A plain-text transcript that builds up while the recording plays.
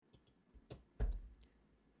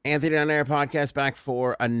Anthony on Air podcast back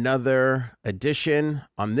for another edition.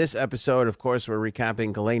 On this episode, of course, we're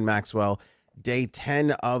recapping Ghislaine Maxwell, day 10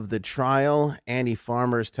 of the trial, Annie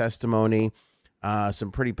Farmer's testimony, some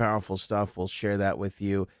pretty powerful stuff. We'll share that with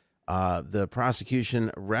you. The prosecution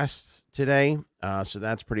rests today, so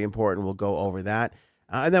that's pretty important. We'll go over that.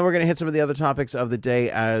 And then we're going to hit some of the other topics of the day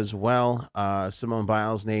as well. Simone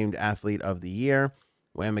Biles named Athlete of the Year.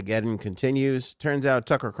 Whamageddon continues. Turns out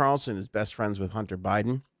Tucker Carlson is best friends with Hunter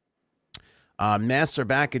Biden. Masks are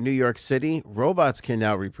back in New York City. Robots can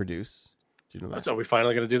now reproduce. Do you know that? So are we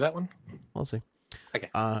finally going to do that one? We'll see. Okay.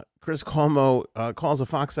 Chris Cuomo calls a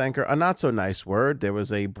Fox anchor a not so nice word. There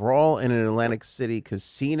was a brawl in an Atlantic City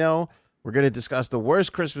casino. We're going to discuss the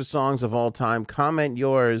worst Christmas songs of all time. Comment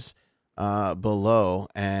yours below.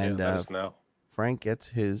 And let us know. Frank gets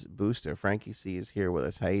his booster. Frankie C is here with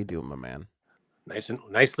us. How you doing, my man? Nice and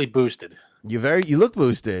nicely boosted. You look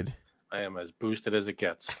boosted. I am as boosted as it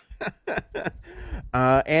gets.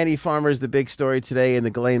 Annie Farmer is the big story today in the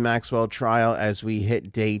Ghislaine Maxwell trial as we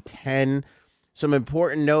hit day 10. Some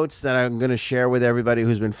important notes that I'm going to share with everybody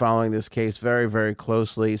who's been following this case very, very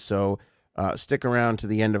closely. So stick around to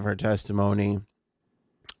the end of her testimony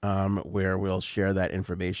where we'll share that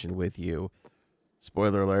information with you.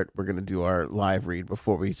 Spoiler alert, we're going to do our live read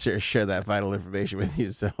before we share that vital information with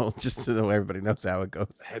you. So just so everybody knows how it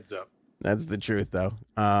goes. Heads up. That's the truth, though.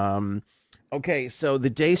 Okay, so the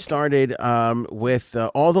day started with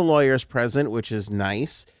all the lawyers present, which is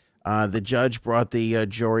nice. The judge brought the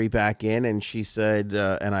jury back in, and she said,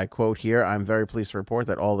 and I quote here, "I'm very pleased to report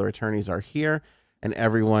that all their attorneys are here and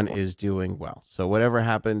everyone is doing well." So whatever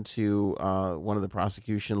happened to one of the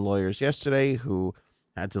prosecution lawyers yesterday who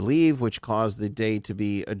had to leave, which caused the day to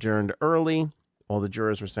be adjourned early, all the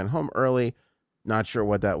jurors were sent home early. Not sure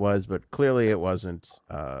what that was, but clearly it wasn't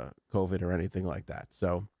COVID or anything like that.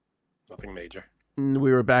 So nothing major.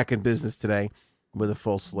 We were back in business today with a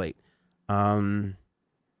full slate. There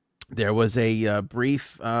was a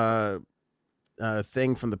brief thing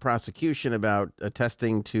from the prosecution about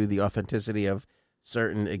attesting to the authenticity of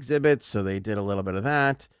certain exhibits. So they did a little bit of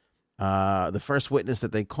that. The first witness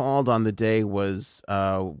that they called on the day was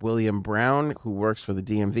William Brown, who works for the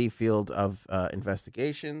DMV field of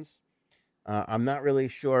investigations. I'm not really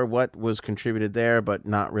sure what was contributed there, but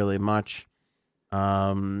not really much.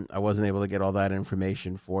 I wasn't able to get all that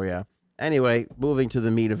information for you. Anyway, moving to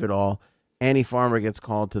the meat of it all, Annie Farmer gets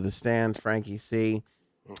called to the stand. Frankie C.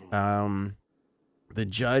 The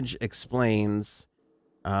judge explains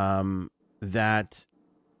that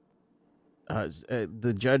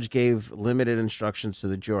the judge gave limited instructions to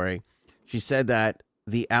the jury. She said that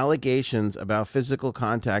the allegations about physical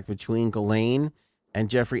contact between Ghislaine and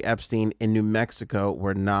Jeffrey Epstein in New Mexico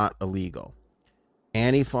were not illegal.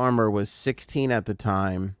 Annie Farmer was 16 at the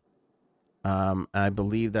time. I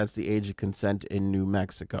believe that's the age of consent in New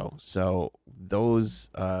Mexico. So those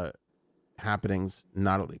happenings,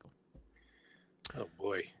 not illegal. Oh,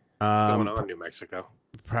 boy. What's going on in New Mexico?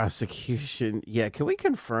 Prosecution. Yeah, can we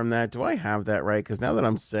confirm that? Do I have that right? Because now that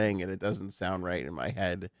I'm saying it, it doesn't sound right in my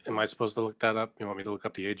head. Am I supposed to look that up? You want me to look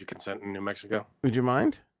up the age of consent in New Mexico? Would you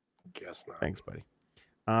mind? Guess not. Thanks, buddy.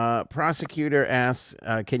 Prosecutor asks,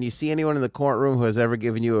 can you see anyone in the courtroom who has ever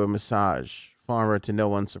given you a massage? Farmer, to no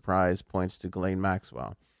one's surprise, points to Ghislaine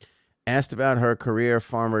Maxwell. Asked about her career,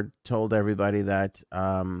 Farmer told everybody that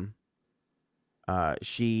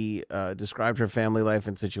she described her family life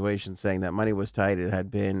and situation, saying that money was tight. It had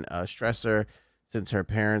been a stressor since her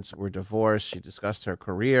parents were divorced. She discussed her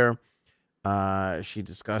career. She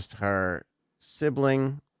discussed her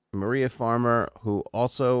sibling, Maria Farmer, who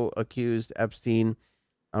also accused Epstein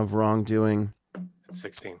of wrongdoing. It's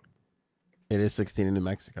 16. It is 16 in New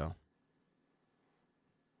Mexico.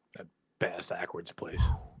 That Bass Ackwards place.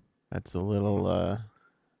 That's a little...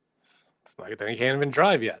 It's like they can't even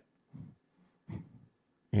drive yet.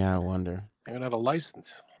 Yeah, I wonder. They don't have a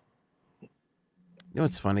license. You know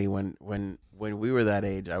what's funny? When we were that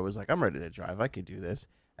age, I was like, I'm ready to drive. I could do this.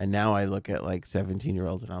 And now I look at like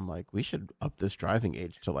 17-year-olds and I'm like, we should up this driving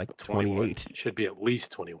age to like 28. It should be at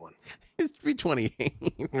least 21. It should be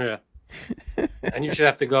 28. Yeah. And you should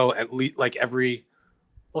have to go at least like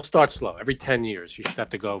we'll start slow. Every 10 years, you should have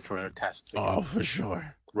to go for tests. Again. Oh, for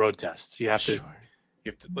sure. Road tests. You have to,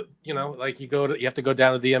 like you have to go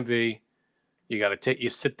down to the DMV. You got to you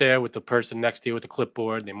sit there with the person next to you with the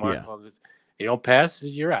clipboard. They mark all this. You don't pass,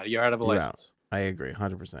 you're out. You're out of a license. I agree,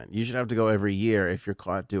 100%. You should have to go every year if you're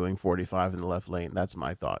caught doing 45 in the left lane. That's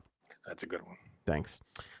my thought. That's a good one. Thanks.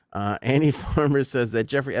 Annie Farmer says that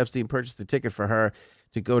Jeffrey Epstein purchased a ticket for her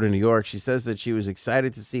to go to New York. She says that she was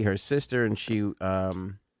excited to see her sister, and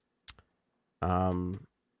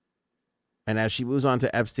And as she moves on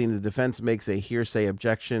to Epstein, the defense makes a hearsay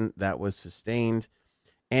objection that was sustained.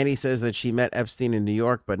 Annie says that she met Epstein in New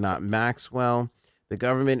York, but not Maxwell. The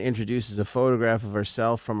government introduces a photograph of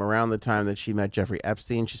herself from around the time that she met Jeffrey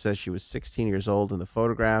Epstein. She says she was 16 years old in the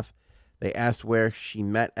photograph. They asked where she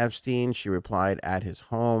met Epstein. She replied, at his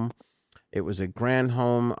home. It was a grand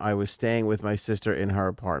home. I was staying with my sister in her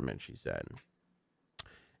apartment, she said.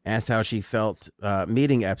 Asked how she felt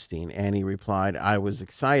meeting Epstein. Annie replied, I was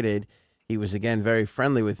excited. He was, again, very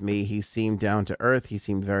friendly with me. He seemed down to earth. He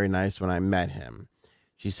seemed very nice when I met him.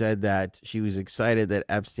 She said that she was excited that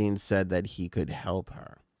Epstein said that he could help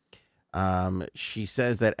her. She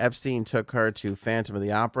says that Epstein took her to Phantom of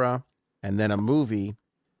the Opera and then a movie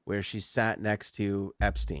where she sat next to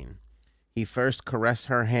Epstein. He first caressed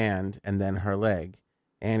her hand and then her leg.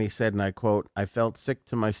 Annie said, and I quote, I felt sick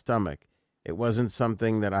to my stomach. It wasn't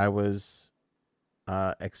something that I was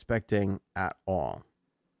expecting at all.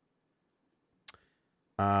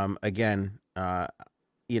 Again,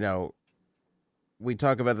 we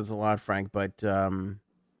talk about this a lot, Frank, but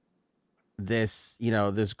this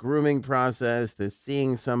grooming process, this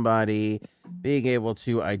seeing somebody, being able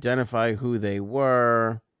to identify who they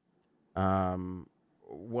were,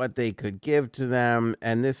 what they could give to them,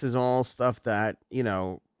 and this is all stuff that,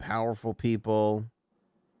 powerful people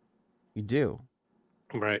do.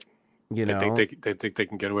 Right. They think they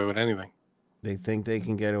can get away with anything. They think they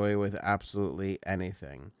can get away with absolutely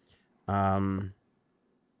anything. You're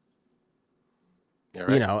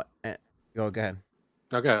right. Go ahead.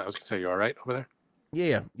 Okay, I was gonna say, you all right over there?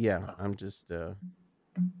 Yeah. I'm just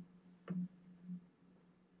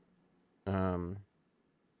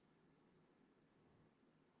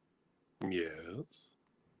Yes.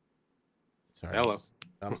 Sorry. Hello.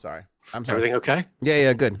 I'm sorry. Everything okay?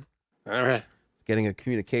 Yeah, good. All right. Getting a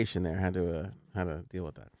communication there. How to deal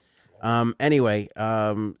with that. Anyway,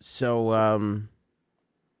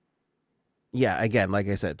 yeah, again, like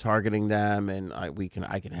I said, targeting them, and I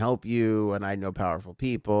can help you, and I know powerful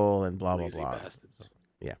people, and blah blah blah. Bastards.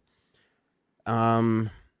 Yeah.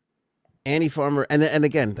 Annie Farmer, and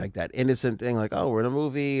again, like that innocent thing, like, oh, we're in a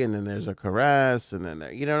movie, and then there's a caress, and then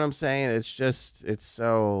you know what I'm saying? It's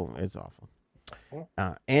awful.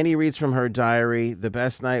 Annie reads from her diary. The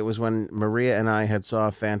best night was when Maria and I had saw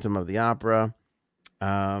Phantom of the Opera.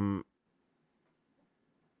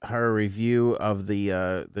 Her review of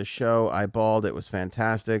the show, I bawled. It was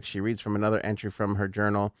fantastic. She reads from another entry from her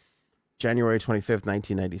journal, January 25th,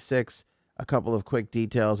 1996. A couple of quick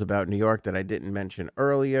details about New York that I didn't mention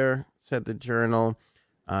earlier, said the journal.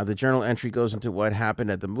 The journal entry goes into what happened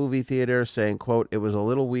at the movie theater, saying, quote, it was a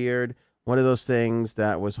little weird. One of those things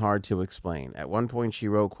that was hard to explain. At one point she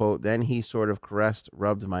wrote, quote, then he sort of caressed,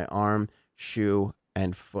 rubbed my arm, shoe,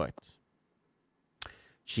 and foot.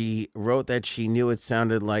 She wrote that she knew it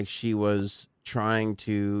sounded like she was trying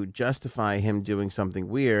to justify him doing something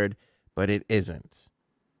weird, but it isn't.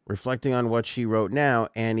 Reflecting on what she wrote now,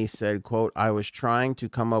 Annie said, quote, I was trying to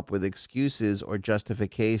come up with excuses or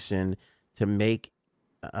justification to make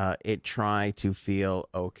it try to feel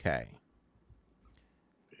okay.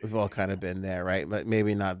 We've all kind of been there, right? But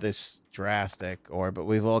maybe not this drastic, but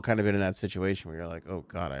we've all kind of been in that situation where you're like, oh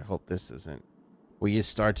God, I hope this isn't, where you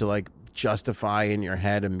start to like justify in your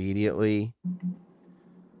head immediately.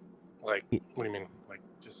 Like, what do you mean? Like,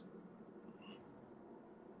 just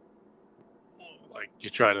like you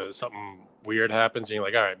try to, something weird happens and you're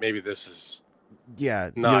like, all right, maybe this is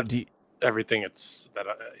not everything it's that,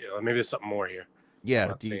 maybe there's something more here.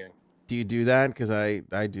 Yeah. Do you do that? Because I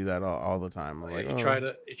do that all the time. Like, you try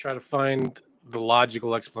to find the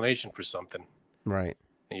logical explanation for something, right?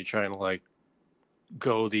 And you're trying to like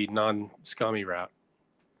go the non-scummy route.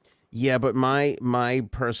 Yeah, but my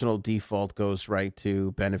personal default goes right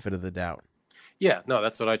to benefit of the doubt. Yeah, no,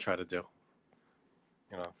 that's what I try to do.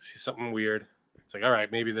 See something weird. It's like, all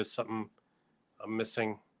right, maybe there's something I'm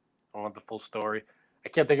missing. I want the full story. I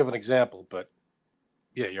can't think of an example, but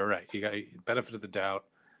yeah, you're right. You got benefit of the doubt.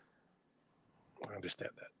 I understand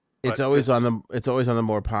that. It's always on the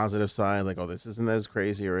more positive side, like, oh, this isn't as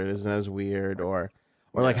crazy, or it isn't as weird, or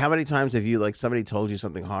like, how many times have you, like, somebody told you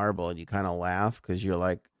something horrible and you kind of laugh because you're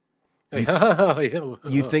like,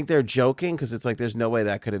 you think they're joking because it's like there's no way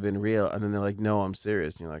that could have been real, and then they're like, no, I'm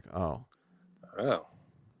serious, and you're like, oh,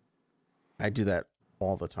 I do that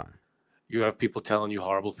all the time. You have people telling you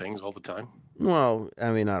horrible things all the time? Well, I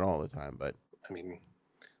mean, not all the time, but I mean,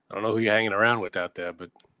 I don't know who you're hanging around with out there, but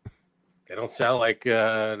they don't sound like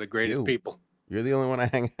the greatest people. You're the only one I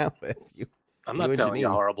hang out with. I'm not telling you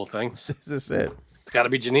horrible things. This is it. It's got to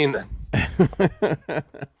be Janine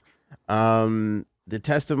then. The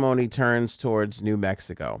testimony turns towards New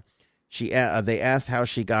Mexico. They asked how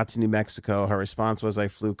she got to New Mexico. Her response was, "I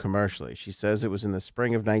flew commercially." She says it was in the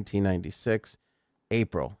spring of 1996,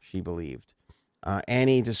 April, she believed.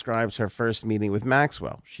 Annie describes her first meeting with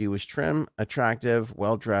Maxwell. She was trim, attractive,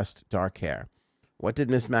 well dressed, dark hair. What did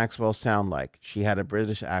Miss Maxwell sound like? She had a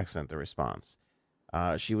British accent, the response.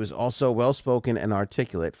 She was also well spoken and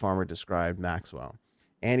articulate, Farmer described Maxwell.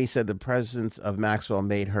 Annie said the presence of Maxwell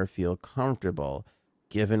made her feel comfortable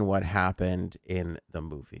given what happened in the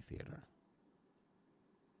movie theater.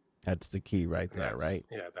 That's the key right there, right?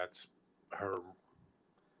 Yeah, that's her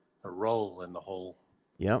role in the whole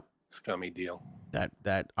scummy deal.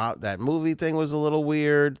 That movie thing was a little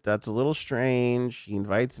weird. That's a little strange. He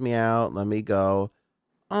invites me out. Let me go.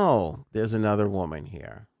 Oh, there's another woman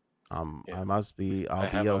here. I'll be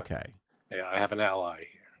okay. I have an ally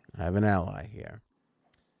here.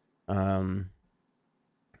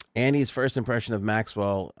 Annie's first impression of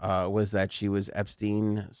Maxwell was that she was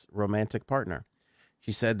Epstein's romantic partner.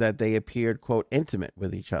 She said that they appeared, quote, intimate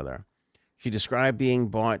with each other. She described being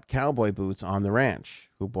bought cowboy boots on the ranch.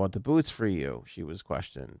 Who bought the boots for you? She was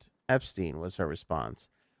questioned. Epstein was her response.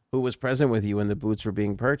 Who was present with you when the boots were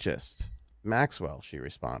being purchased? Maxwell, she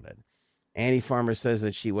responded. Annie Farmer says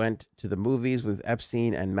that she went to the movies with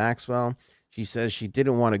Epstein and Maxwell. She says she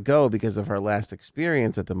didn't want to go because of her last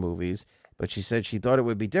experience at the movies, but she said she thought it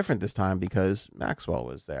would be different this time because Maxwell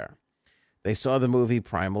was there. They saw the movie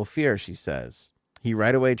Primal Fear, she says. He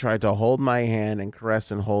right away tried to hold my hand and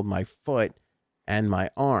caress and hold my foot and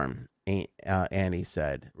my arm, Annie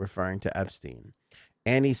said, referring to Epstein.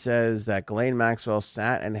 Annie says that Ghislaine Maxwell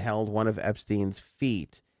sat and held one of Epstein's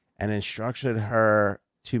feet and instructed her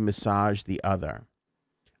to massage the other.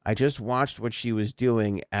 I just watched what she was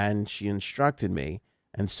doing and she instructed me,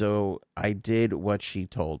 and so I did what she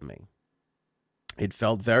told me. It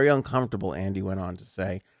felt very uncomfortable, Andy went on to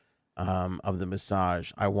say, of the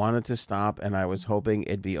massage. I wanted to stop and I was hoping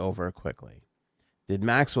it'd be over quickly. Did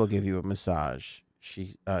Maxwell give you a massage?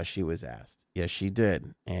 She was asked. Yes, she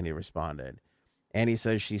did, Andy responded. Annie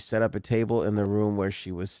says she set up a table in the room where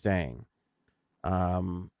she was staying.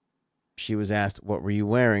 She was asked, what were you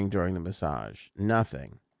wearing during the massage?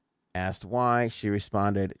 Nothing. Asked why, she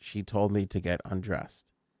responded, she told me to get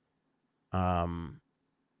undressed.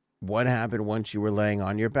 What happened once you were laying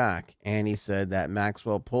on your back? Annie said that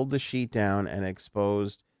Maxwell pulled the sheet down and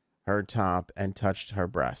exposed her top and touched her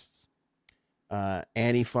breasts.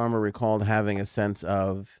 Annie Farmer recalled having a sense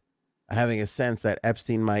that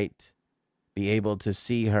Epstein might be able to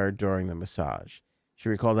see her during the massage. She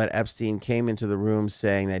recalled that Epstein came into the room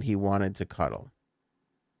saying that he wanted to cuddle.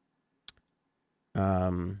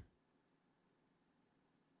 I'm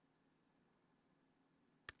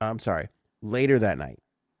sorry. Later that night,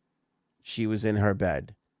 she was in her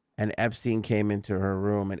bed, and Epstein came into her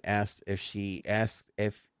room and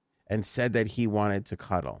said that he wanted to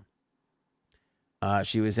cuddle.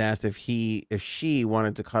 She was asked if she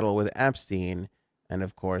wanted to cuddle with Epstein, and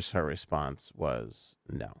of course her response was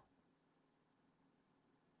no.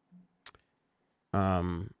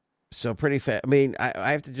 So pretty I mean,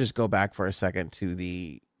 I have to just go back for a second to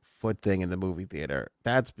the foot thing in the movie theater.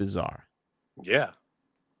 That's bizarre. Yeah.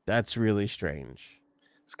 That's really strange.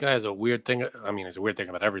 This guy has a weird thing. I mean, it's a weird thing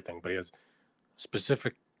about everything, but he has a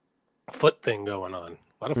specific foot thing going on.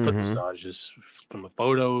 A lot of foot massages from the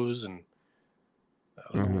photos, and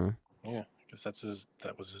yeah, I guess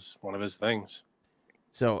that was one of his things.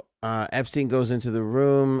 So Epstein goes into the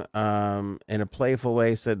room in a playful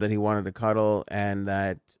way, said that he wanted to cuddle, and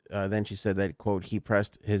that then she said that, quote, he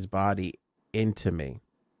pressed his body into me.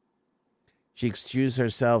 She excused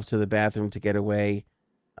herself to the bathroom to get away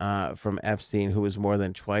from Epstein, who was more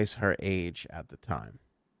than twice her age at the time.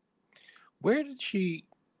 Where did she,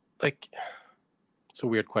 like, it's a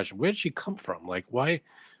weird question. Where did she come from? Like, why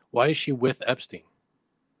is she with Epstein?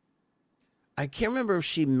 I can't remember if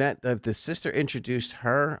she met, if the sister introduced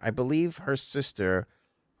her. I believe her sister,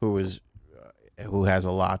 who has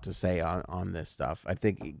a lot to say on this stuff, I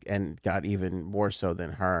think, and got even more so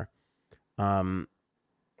than her,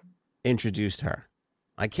 introduced her.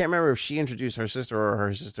 I can't remember if she introduced her sister or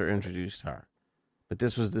her sister introduced her. But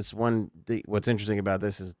what's interesting about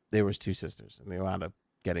this is there was two sisters, and they wound up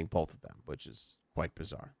getting both of them, which is quite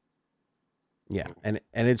bizarre. Yeah, and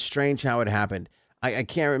it's strange how it happened. I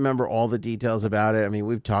can't remember all the details about it. I mean,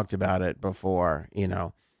 we've talked about it before,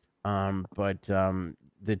 but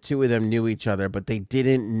the two of them knew each other, but they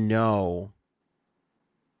didn't know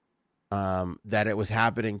that it was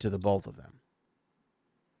happening to the both of them.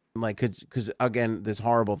 Like, because again, this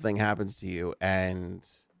horrible thing happens to you, and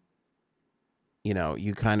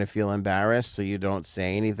you kind of feel embarrassed, so you don't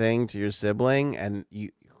say anything to your sibling, and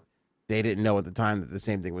they didn't know at the time that the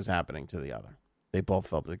same thing was happening to the other. They both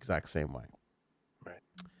felt the exact same way.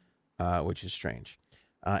 Right. Which is strange.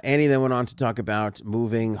 Annie then went on to talk about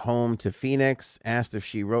moving home to Phoenix, asked if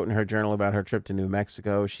she wrote in her journal about her trip to New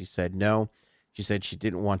Mexico. She said no. She said she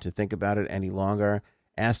didn't want to think about it any longer.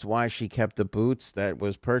 Asked why she kept the boots that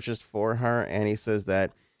was purchased for her. Annie says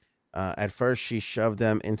that at first she shoved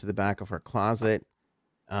them into the back of her closet.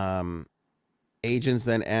 Agents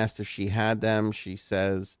then asked if she had them. She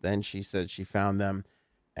said she found them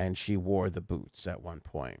and she wore the boots at one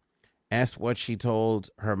point. Asked what she told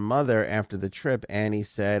her mother after the trip, Annie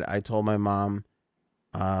said, I told my mom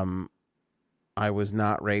I was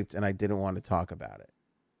not raped and I didn't want to talk about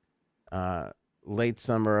it. Late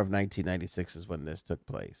summer of 1996 is when this took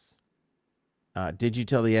place. Did you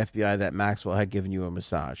tell the FBI that Maxwell had given you a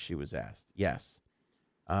massage? She was asked. Yes.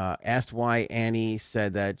 Asked why Annie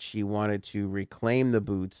said that she wanted to reclaim the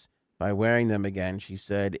boots by wearing them again. She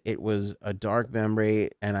said it was a dark memory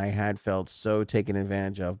and I had felt so taken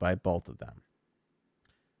advantage of by both of them.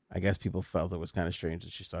 I guess people felt it was kind of strange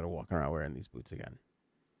that she started walking around wearing these boots again.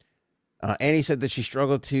 Annie said that she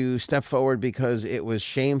struggled to step forward because it was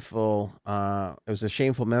shameful. It was a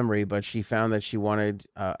shameful memory, but she found that she wanted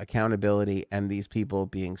accountability and these people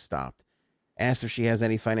being stopped. Asked if she has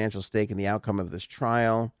any financial stake in the outcome of this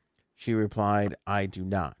trial. She replied, I do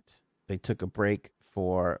not. They took a break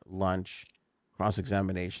for lunch.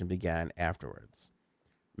 Cross-examination began afterwards.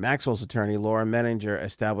 Maxwell's attorney, Laura Menninger,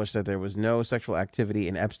 established that there was no sexual activity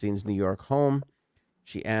in Epstein's New York home.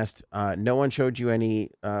 She asked, no one showed you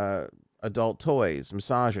any adult toys,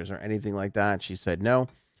 massagers, or anything like that? She said no.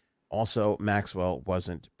 Also, Maxwell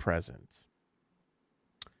wasn't present.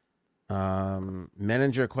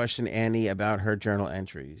 Menninger questioned Annie about her journal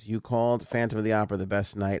entries. You called Phantom of the Opera the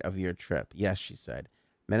best night of your trip. Yes, she said.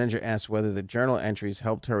 Menninger asked whether the journal entries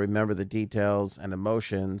helped her remember the details and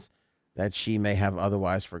emotions that she may have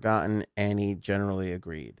otherwise forgotten. Annie generally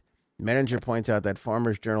agreed. Menninger points out that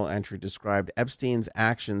Farmer's journal entry described Epstein's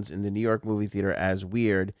actions in the New York movie theater as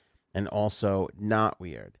weird and also not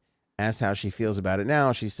weird. Asked how she feels about it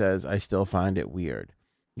now, she says, I still find it weird.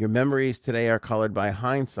 Your memories today are colored by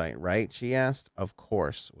hindsight, right? She asked. Of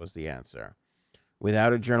course, was the answer.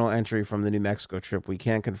 Without a journal entry from the New Mexico trip, we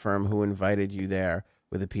can't confirm who invited you there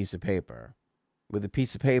with a piece of paper. With a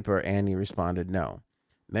piece of paper, Annie responded no.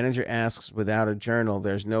 Menninger asks, without a journal,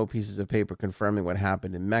 there's no pieces of paper confirming what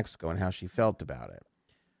happened in Mexico and how she felt about it.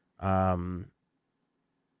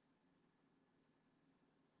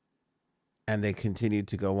 And they continued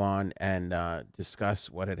to go on and discuss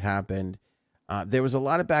what had happened. There was a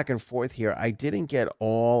lot of back and forth here. I didn't get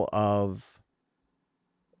all of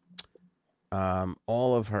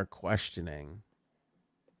her questioning.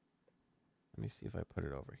 Let me see if I put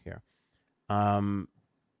it over here.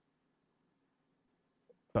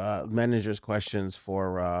 Menninger's questions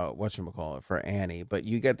for whatchamacallit, for Annie, but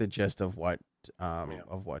you get the gist of what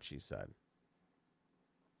she said.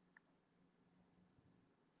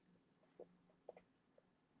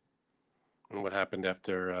 And what happened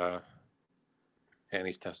after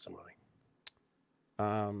Annie's testimony?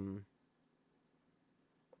 What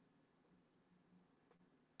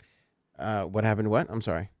happened? What? I'm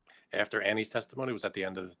sorry. After Annie's testimony, was at the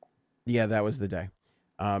end of the... Yeah, that was the day.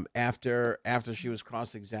 After she was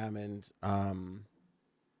cross-examined, then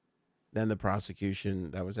the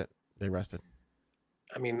prosecution, that was it. They arrested.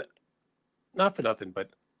 I mean, not for nothing, but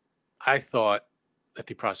I thought that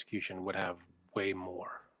the prosecution would have way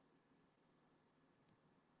more.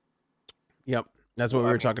 Yep. That's what we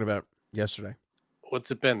were talking about yesterday. What's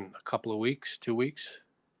it been? A couple of weeks? 2 weeks?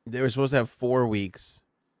 They were supposed to have 4 weeks.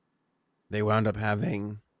 They wound up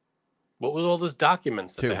having... What was all those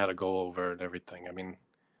documents that they had to go over and everything? I mean...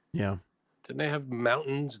 Yeah. Didn't they have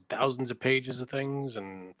mountains, thousands of pages of things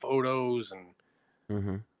and photos and...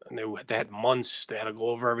 Mm-hmm. And they had months. They had to go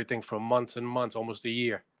over everything for months and months, almost a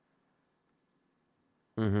year.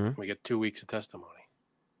 Mm-hmm. We get 2 weeks of testimony.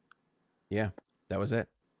 Yeah, that was it.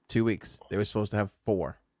 2 weeks. They were supposed to have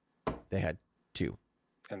 4. They had 2.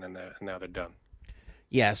 And then now they're done.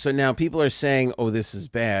 Yeah, so now people are saying, oh, this is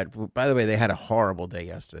bad. By the way, they had a horrible day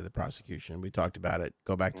yesterday, the prosecution. We talked about it.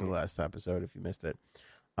 Go back to the last episode if you missed it.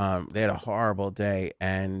 They had a horrible day.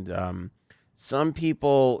 And some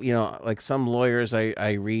people, like some lawyers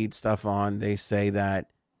I read stuff on, they say that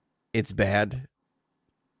it's bad,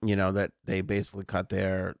 that they basically cut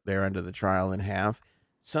their end of the trial in half.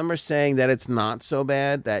 Some are saying that it's not so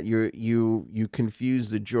bad, that you confuse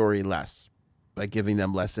the jury less by giving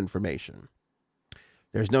them less information.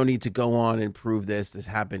 There's no need to go on and prove this. This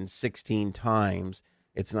happened 16 times.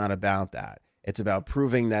 It's not about that. It's about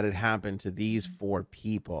proving that it happened to these 4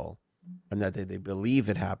 people and that they believe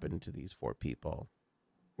it happened to these 4 people.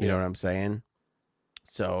 You know what I'm saying?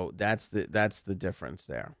 So that's the difference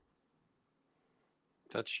there.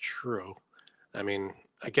 That's true. I mean,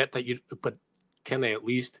 I get that but can they at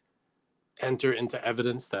least enter into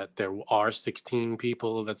evidence that there are 16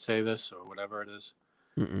 people that say this or whatever it is?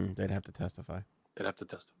 They'd have to testify. They'd have to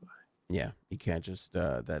testify. Yeah, you can't just say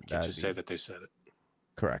that they said it.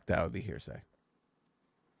 Correct. That would be hearsay.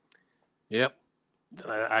 Yep.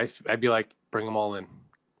 I'd be like, bring them all in.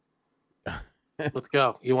 Let's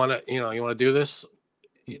go. You want to do this?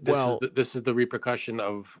 This is the repercussion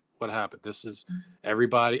of what happened. This is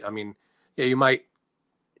everybody. I mean, yeah,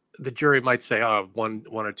 the jury might say, oh, one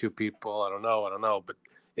or 2 people. I don't know. But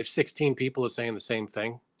if 16 people are saying the same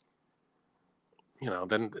thing,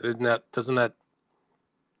 then doesn't that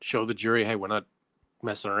show the jury, hey, we're not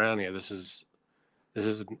messing around here. This is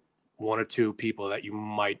 1 or 2 people that you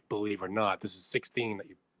might believe or not. This is 16 that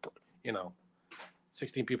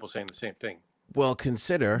 16 people saying the same thing. Well,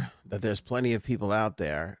 consider that there's plenty of people out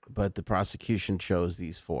there, but the prosecution chose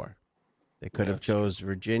these 4. They could have chose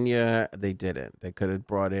Virginia. They didn't. They could have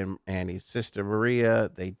brought in Annie's sister, Maria.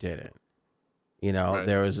 They didn't. Right.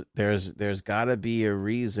 There's got to be a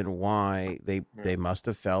reason why they must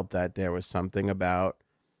have felt that there was something about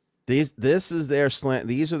these. These are their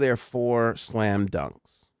 4 slam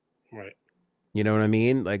dunks. Right. You know what I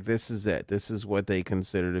mean? Like, this is it. This is what they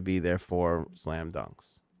consider to be their 4 slam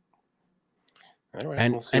dunks. All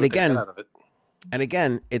right, and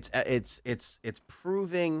again, it's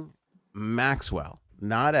proving Maxwell,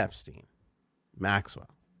 not Epstein. Maxwell.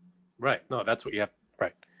 Right. No, that's what you have.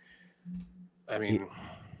 Right. I mean,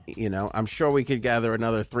 I'm sure we could gather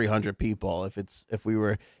another 300 people if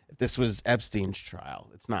this was Epstein's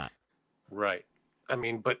trial. It's not. Right. I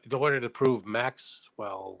mean, but in order to prove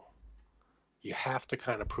Maxwell, you have to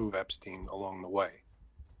kind of prove Epstein along the way.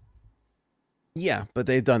 Yeah, but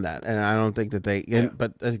they've done that, and I don't think that they. Yeah.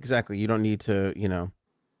 But exactly, you don't need to. You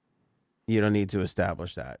don't need to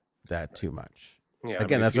establish that too much. Yeah.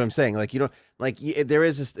 Again, that's what I'm saying. Like, you don't like. There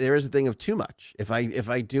is a thing of too much. If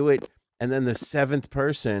I do it, and then the 7th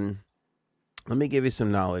person, let me give you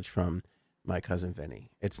some knowledge from my cousin Vinny.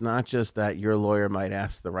 It's not just that your lawyer might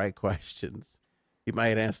ask the right questions; he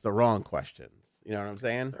might ask the wrong questions. You know what I'm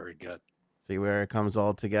saying? Very good. See where it comes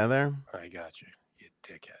all together? I got you, you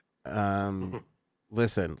dickhead.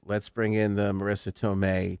 Listen, let's bring in the Marissa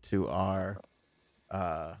Tomei to our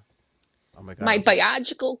oh my god, my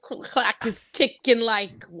biological clock is ticking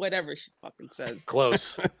like whatever she fucking says.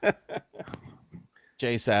 Close.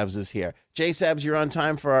 Jay Sabs is here. Jay Sabs, you're on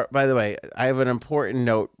time for our, by the way, I have an important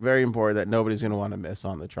note, very important, that nobody's going to want to miss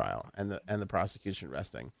on the trial and the prosecution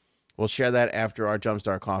resting. We'll share that after our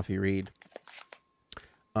Jumpstart Coffee read.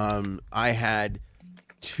 I had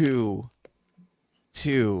two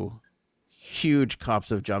huge cups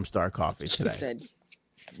of Jumpstart coffee today.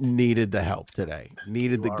 Needed the help today.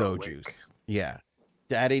 Needed the go juice. Yeah.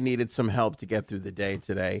 Daddy needed some help to get through the day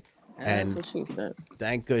today. And that's what she said.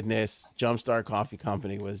 Thank goodness Jumpstart Coffee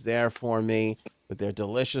Company was there for me with their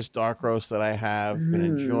delicious dark roast that I have been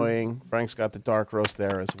enjoying. Frank's got the dark roast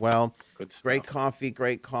there as well. Good stuff. Great coffee,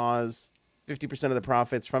 great cause. 50% of the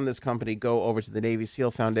profits from this company go over to the Navy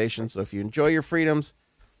SEAL Foundation. So if you enjoy your freedoms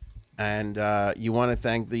and you want to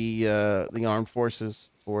thank the armed forces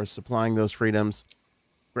for supplying those freedoms,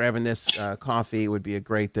 grabbing this coffee would be a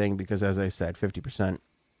great thing because, as I said, 50%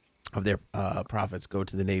 of their profits go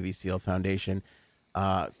to the Navy SEAL Foundation.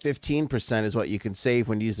 15% is what you can save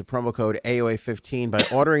when you use the promo code AOA15 by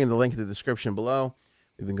ordering in the link in the description below.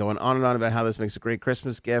 We've been going on and on about how this makes a great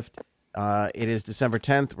Christmas gift. It is December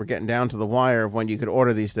 10th. We're getting down to the wire of when you could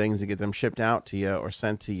order these things and get them shipped out to you or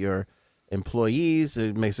sent to your employees.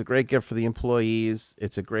 It makes a great gift for the employees.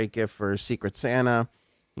 It's a great gift for Secret Santa.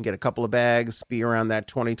 You can get a couple of bags, be around that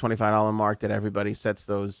 $20, $25 mark that everybody sets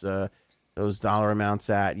those dollar amounts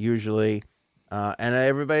at usually. And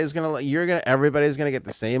everybody's gonna get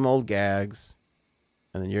the same old gags.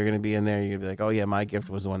 And then you're going to be in there. You're going to be like, oh, yeah, my gift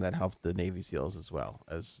was the one that helped the Navy SEALs as well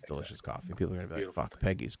as delicious coffee. People are going to be like, fuck,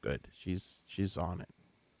 Peggy's good. She's on it.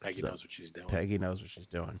 Peggy knows what she's doing. Peggy knows what she's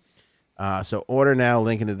doing. So order now.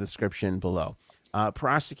 Link in the description below.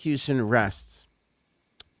 Prosecution rests.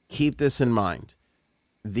 Keep this in mind.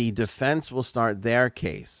 The defense will start their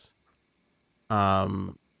case.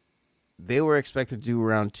 They were expected to do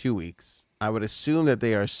around 2 weeks. I would assume that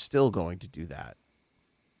they are still going to do that.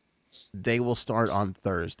 They will start on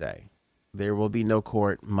Thursday. There will be no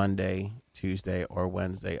court Monday, Tuesday, or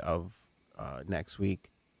Wednesday of next week.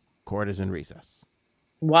 Court is in recess.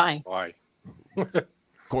 Why? Why?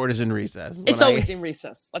 Court is in recess. It's always in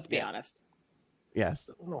recess. Let's be honest. Yes.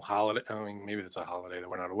 No holiday. I mean, maybe it's a holiday that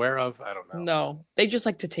we're not aware of. I don't know. No, they just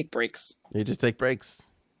like to take breaks. You just take breaks.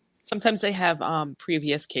 Sometimes they have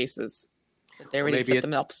previous cases that they already set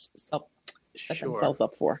themselves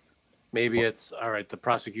up for. Maybe it's all right. The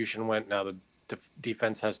prosecution went. Now the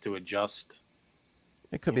defense has to adjust.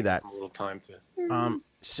 It could be that. A little time to.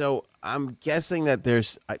 So I'm guessing that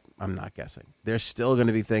I'm not guessing. There's still going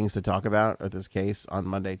to be things to talk about at this case on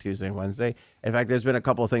Monday, Tuesday, and Wednesday. In fact, there's been a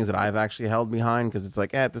couple of things that I've actually held behind because it's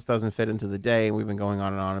like, this doesn't fit into the day, and we've been going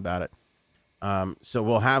on and on about it. So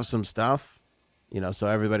we'll have some stuff, so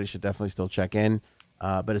everybody should definitely still check in.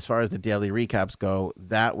 But as far as the daily recaps go,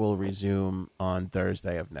 that will resume on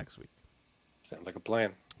Thursday of next week. Sounds like a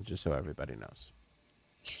plan. Just so everybody knows.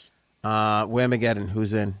 Whamageddon,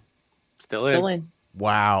 who's in? Still in.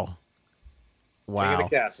 Wow. King of the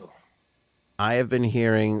Castle. I have been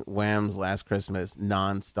hearing Wham's Last Christmas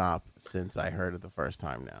nonstop since I heard it the first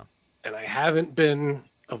time now. And I haven't been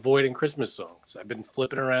avoiding Christmas songs. I've been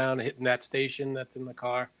flipping around, hitting that station that's in the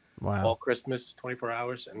car. Wow. All Christmas, 24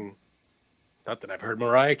 hours. And not that I've heard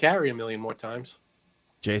Mariah Carey a million more times.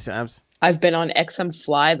 Jason Abs? I've been on XM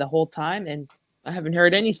Fly the whole time, and I haven't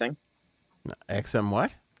heard anything. XM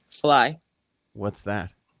what? Fly. What's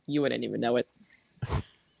that? You wouldn't even know it.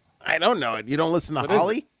 I don't know it. You don't listen to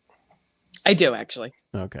Holly? I do, actually.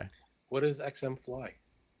 Okay. What is XM Fly?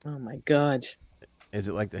 Oh, my God. Is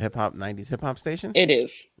it like the 90s hip hop station? It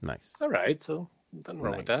is. Nice. All right. So nothing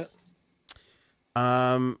wrong with that.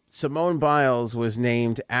 Simone Biles was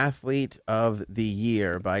named Athlete of the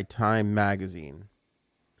Year by Time Magazine.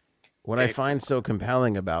 What I find so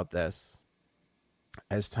compelling about this,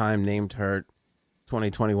 as Time named her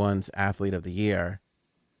 2021's Athlete of the Year,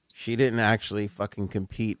 she didn't actually fucking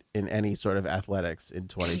compete in any sort of athletics in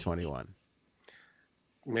 2021.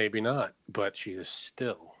 Maybe not, but she is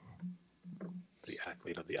still the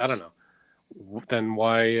Athlete of the Year. I don't know. Then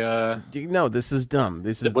why? No, this is dumb.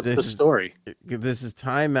 What's the story? This is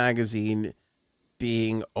Time Magazine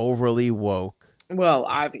being overly woke. Well,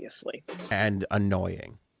 obviously. And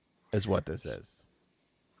annoying is what this is.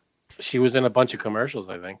 She was in a bunch of commercials,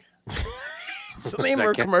 I think. So name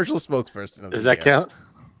her commercial spokesperson. Does that count?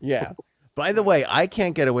 Yeah. By the way, I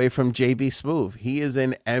can't get away from JB Smoove. He is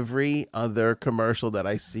in every other commercial that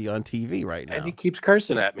I see on TV right now. And he keeps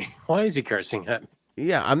cursing at me. Why is he cursing at me?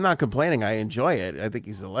 Yeah, I'm not complaining. I enjoy it. I think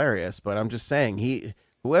he's hilarious. But I'm just saying,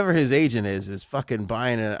 whoever his agent is fucking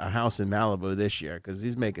buying a house in Malibu this year because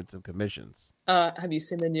he's making some commissions. Have you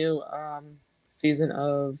seen the new season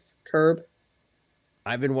of Curb?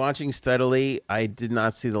 I've been watching steadily. I did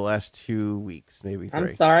not see the last 2 weeks, maybe 3. I'm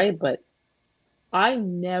sorry, but I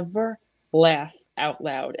never laugh out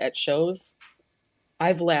loud at shows.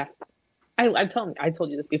 I've laughed. I told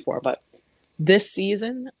you this before, but this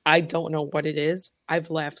season, I don't know what it is. I've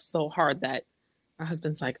laughed so hard that my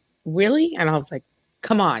husband's like, "Really?" And I was like,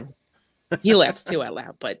 "Come on." He laughs too out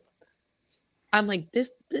loud, but I'm like,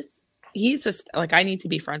 this. He's just like, I need to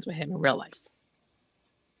be friends with him in real life.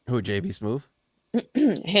 Who, JB Smoove?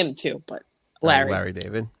 Him too, but Larry. Larry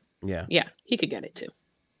David. Yeah. Yeah, he could get it too.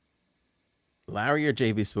 Larry or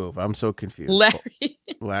JB Smoove? I'm so confused. Larry.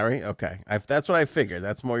 Larry? Okay. That's what I figured.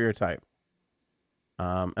 That's more your type.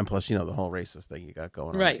 And plus, the whole racist thing you got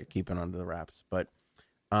going on. Right. You're keeping under the wraps. But,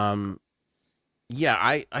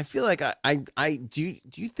 yeah, I feel like do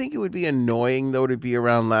you think it would be annoying, though, to be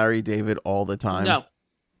around Larry David all the time? No.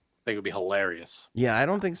 I think it would be hilarious. Yeah, I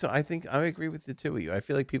don't think so. I think I agree with the two of you. I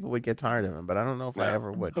feel like people would get tired of him, but I don't know if I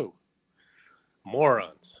ever would. Who?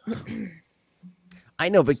 Morons. I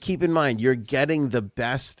know, but keep in mind, you're getting the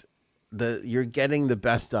best. You're getting the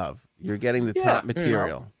best of. You're getting the top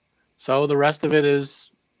material. So the rest of it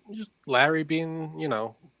is just Larry being,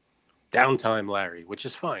 downtime Larry, which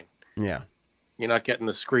is fine. Yeah. You're not getting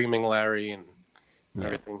the screaming Larry and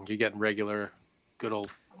everything. You're getting regular, good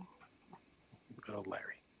old Larry.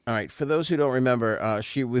 All right. For those who don't remember,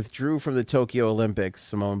 she withdrew from the Tokyo Olympics,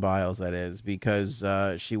 Simone Biles, that is, because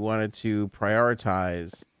she wanted to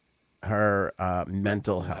prioritize her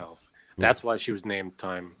mental health. That's why she was named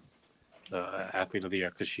Time Athlete of the Year,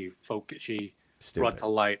 because she brought to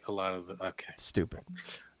light a lot of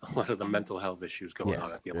the mental health issues going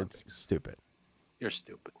on at the Olympics. It's stupid. You're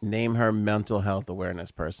stupid. Name her Mental Health Awareness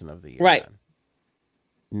Person of the Year. Right. Man.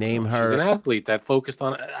 Name her. She's an athlete that focused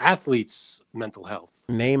on athletes' mental health.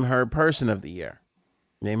 Name her Person of the Year.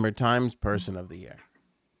 Name her Times Person of the Year.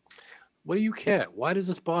 What do you care? Why does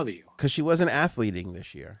this bother you? Because she wasn't athleting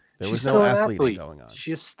this year. There was She's no athleting going on.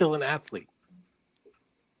 She is still an athlete.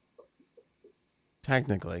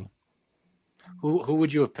 Technically. Who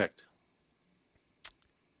would you have picked?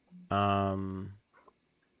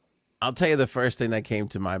 I'll tell you the first thing that came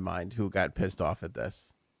to my mind. Who got pissed off at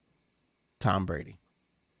this? Tom Brady.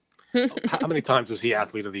 How many times was he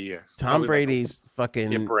athlete of the year? Tom Brady's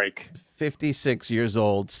fucking 56 years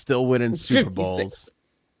old, still winning Super Bowls.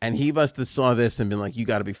 And he must have saw this and been like, you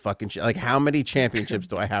got to be fucking shit. Like, how many championships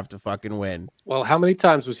do I have to fucking win? Well, how many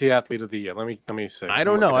times was he athlete of the year? Let me say. I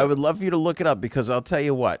don't know. I would love for you to look it up because I'll tell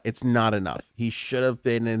you what, it's not enough. He should have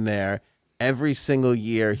been in there every single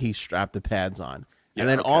year he strapped the pads on. Yeah, and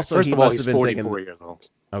then okay. also First he of all, must he's have been 44 thinking, years old.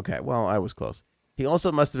 Okay, well, I was close. He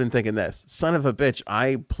also must have been thinking this, son of a bitch,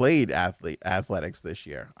 I played athletics this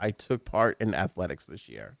year. I took part in athletics this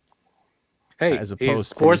year. Hey, he's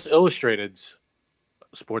Sports Illustrated's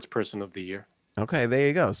sports person of the year. Okay, there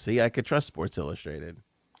you go. See, I could trust Sports Illustrated.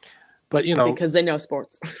 But, you know. Because they know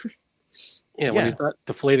sports. When he's not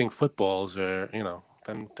deflating footballs or, you know,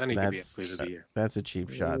 then he can be athlete of the year. That's a cheap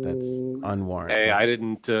shot. That's unwarranted. Hey, I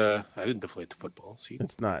didn't deflate the footballs.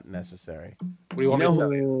 It's not necessary. What do you want me to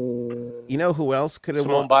tell you? You know who else could have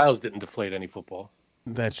Simone Biles didn't deflate any football.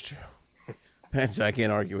 That's true. I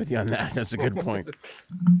can't argue with you on that. That's a good point.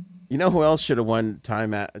 You know who else should have won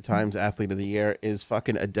Times Athlete of the Year is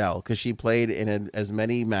fucking Adele, because she played in as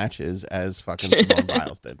many matches as fucking Simone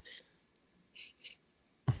Biles did.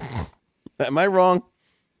 Am I wrong?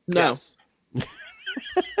 No. Yes.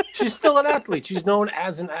 She's still an athlete. She's known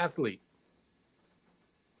as an athlete.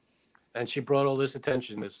 And she brought all this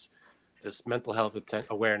attention, this mental health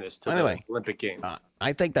awareness to the Olympic Games.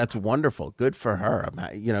 I think that's wonderful. Good for her.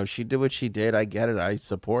 She did what she did. I get it. I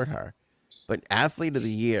support her. But Athlete of the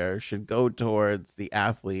Year should go towards the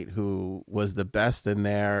athlete who was the best in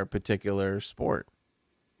their particular sport.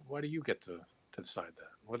 Why do you get to decide that?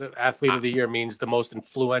 What if Athlete of the Year means the most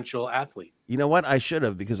influential athlete? You know what? I should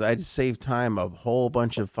have, because I'd save time a whole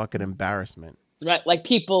bunch of fucking embarrassment. Right, like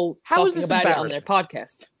people talking about it on their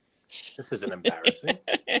podcast. This isn't embarrassing.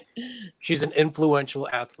 She's an influential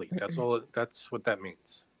athlete. That's all. That's what that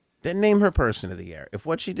means. Then name her Person of the Year. If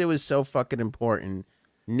what she did was so fucking important,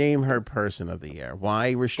 name her Person of the Year.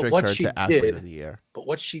 Why restrict her to Athlete of the Year? But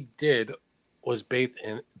what she did was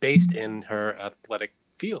based in her athletic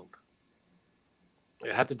field.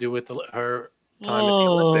 It had to do with her time at the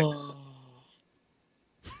Olympics.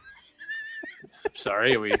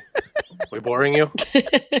 Sorry, are we boring you?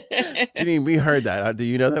 Janine, we heard that. Do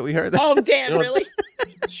you know that we heard that? Oh, damn, really?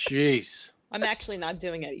 Jeez. I'm actually not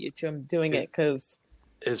doing it, you two. I'm doing it because...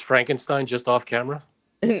 Is Frankenstein just off camera?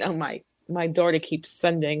 No, my daughter keeps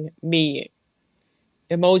sending me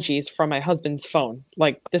emojis from my husband's phone.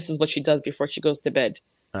 Like, this is what she does before she goes to bed.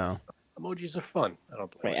 Oh. Emojis are fun. I don't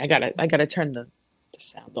play. Right, I gotta turn the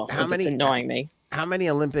sound off because it's annoying me. How many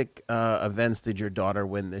Olympic events did your daughter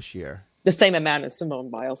win this year? The same amount as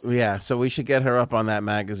Simone Biles. Yeah, so we should get her up on that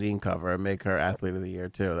magazine cover and make her Athlete of the Year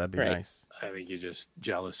too. That'd be nice. I think you're just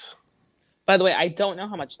jealous. By the way, I don't know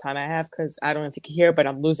how much time I have because I don't know if you can hear, but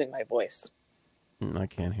I'm losing my voice. I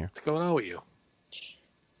can't hear. What's going on with you?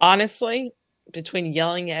 Honestly, between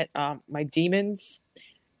yelling at my demons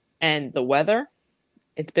and the weather,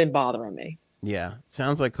 it's been bothering me. Yeah,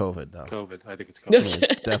 sounds like COVID though. COVID, I think it's COVID.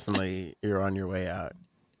 It's definitely, you're on your way out.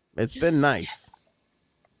 It's been nice. Yes.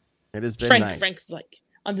 It has been nice. Frank's like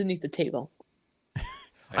underneath the table. All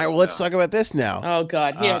right, well, let's talk about this now. Oh,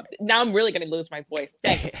 God. Yeah, now I'm really going to lose my voice.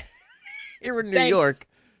 Thanks. Here in New York,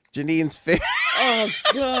 Janine's favorite. Oh,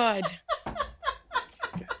 God.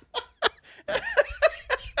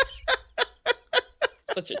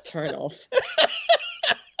 Such a turnoff.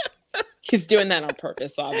 He's doing that on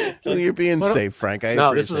purpose, obviously. So you're being safe, Frank.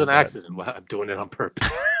 No, this was an accident. I'm doing it on purpose.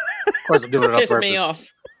 Of course I'm doing it on purpose. Piss me off.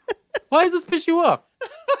 Why does this piss you off?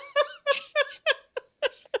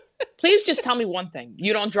 Please just tell me one thing.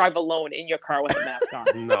 You don't drive alone in your car with a mask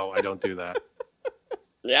on. No, I don't do that.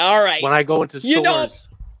 All right. When I go into stores.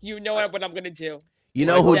 You know what I'm going to do. You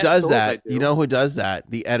know who does that? You know who does that?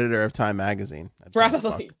 The editor of Time Magazine.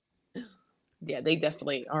 Probably. Yeah, they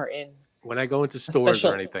definitely are in. When I go into stores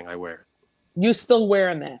or anything, I wear it. You still wear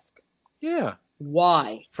a mask? Yeah.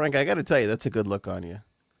 Why? Frank, I got to tell you, that's a good look on you.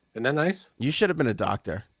 Isn't that nice? You should have been a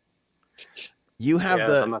doctor. You have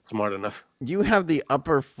I'm not smart enough. You have the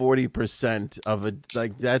upper 40% of a,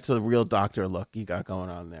 like, that's a real doctor look you got going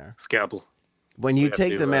on there. Scalpel. When you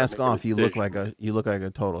take the mask off, you look like a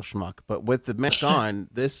total schmuck. But with the mask on,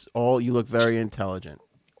 you look very intelligent.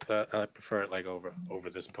 I prefer it like over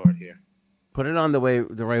this part here. Put it on the way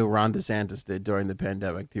Ron DeSantis did during the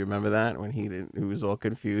pandemic. Do you remember that when he was all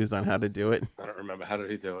confused on how to do it? I don't remember. How did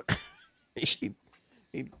he do it?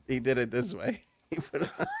 he did it this way.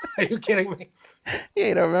 Are you kidding me? Yeah,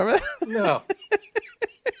 you don't remember that? No.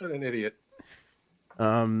 What an idiot.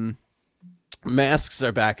 Masks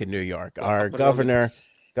are back in New York. Our governor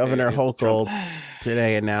Governor He's in trouble. Hochul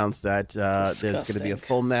today announced that there's going to be a Disgusting.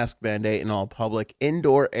 full mask mandate in all public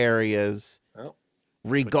indoor areas, Well,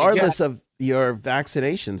 regardless of your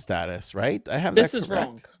vaccination status. Right? I have This that is correct?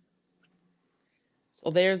 wrong. So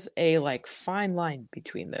there's a fine line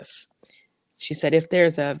between this. She said if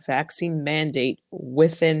there's a vaccine mandate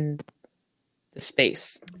within the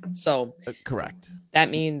space. So Correct. that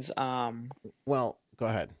means Well, go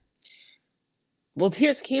ahead. well,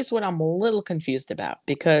 here's what I'm a little confused about,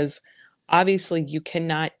 because obviously you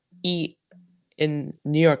cannot eat in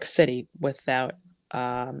New York City without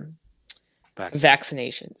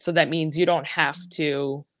vaccination. So that means you don't have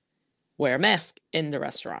to wear a mask in the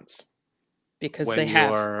restaurants because when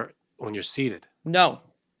you're seated. No,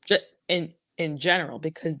 in general,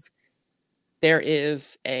 because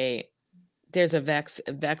there's a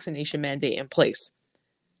vaccination mandate in place,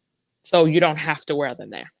 so you don't have to wear them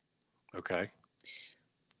there. Okay.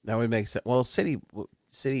 That would make sense. Well, city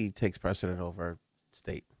takes precedent over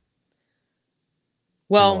state.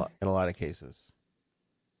 Well, in a lot of cases.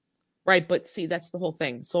 Right, but see, that's the whole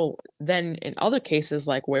thing. So then in other cases,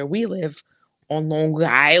 like where we live on Long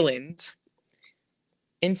Island,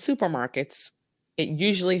 in supermarkets, it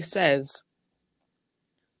usually says,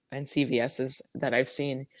 and CVS's that I've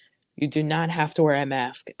seen, you do not have to wear a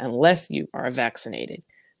mask unless you are vaccinated.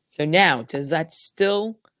 So now, does that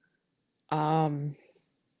still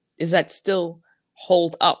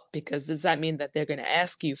hold up? Because does that mean that they're going to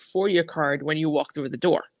ask you for your card when you walk through the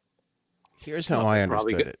door? Here's how I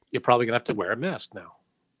understood it. You're probably going to have to wear a mask now.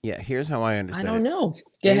 Yeah, here's how I understood it. I don't know.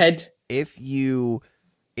 Go ahead.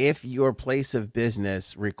 If your place of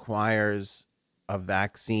business requires a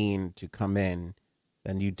vaccine to come in,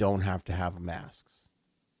 then you don't have to have masks.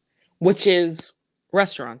 Which is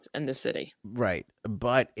restaurants in the city. Right.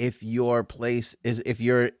 But if your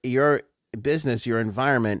business, your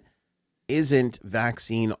environment isn't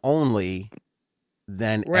vaccine only,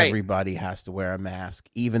 then everybody has to wear a mask,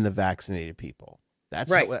 even the vaccinated people. That's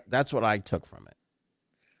what I took from it.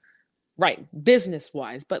 Right. Business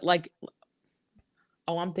wise, but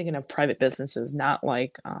I'm thinking of private businesses, not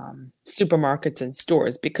supermarkets and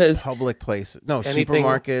stores, because public places. No,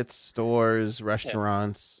 supermarkets, stores,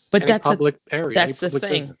 restaurants. But that's public area. That's the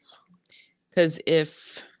thing. Because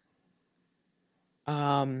if,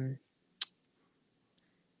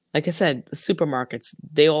 like I said, the supermarkets,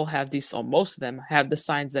 they all have these, or most of them have the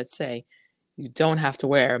signs that say you don't have to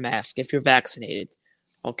wear a mask if you're vaccinated.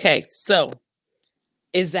 Okay, so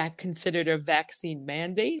is that considered a vaccine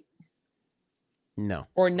mandate? No.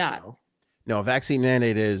 Or not? No, a vaccine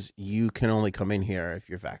mandate is you can only come in here if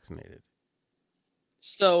you're vaccinated.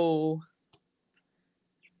 So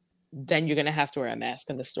then you're going to have to wear a mask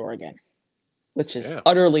in the store again, which is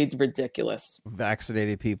utterly ridiculous.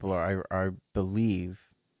 Vaccinated people are, I believe,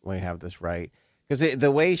 we have this right, because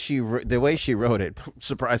the way she wrote it,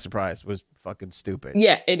 surprise, surprise, was fucking stupid.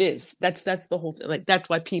 Yeah, it is. That's the whole thing. That's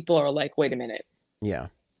why people are like, wait a minute. Yeah.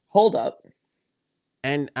 Hold up.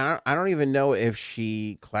 And I don't even know if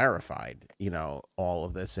she clarified, all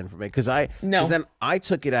of this information, because then I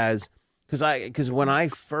took it as, because when I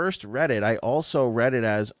first read it, I also read it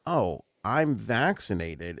as, oh, I'm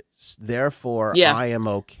vaccinated, therefore I am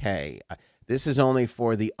okay. This is only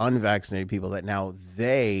for the unvaccinated people that now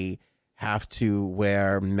they have to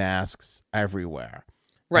wear masks everywhere.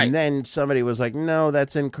 Right. And then somebody was like, no,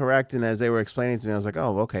 that's incorrect. And as they were explaining to me, I was like,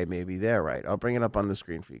 oh, okay, maybe they're right. I'll bring it up on the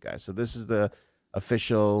screen for you guys. So this is the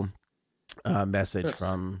official message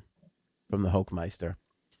from the Hochmeister.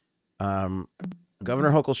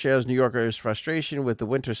 Governor Hochul shares New Yorkers' frustration with the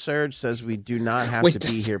winter surge, says we do not have to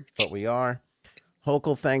be here, but we are.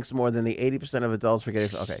 Hochul thanks more than the 80% of adults for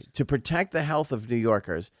getting... Okay. To protect the health of New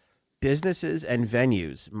Yorkers, businesses and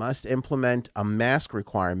venues must implement a mask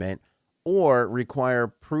requirement or require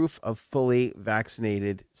proof of fully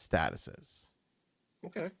vaccinated statuses.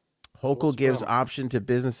 Okay. Hochul gives option to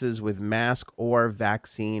businesses with mask or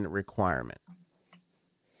vaccine requirement.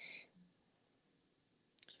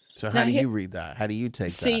 So how do you read that? How do you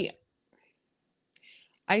take that?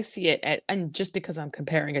 I see it, and just because I'm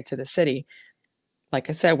comparing it to the city, like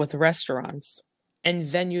I said, with restaurants and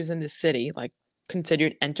venues in the city,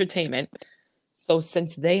 considered entertainment. So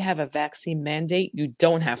since they have a vaccine mandate, you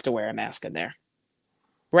don't have to wear a mask in there.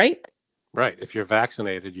 Right? Right. If you're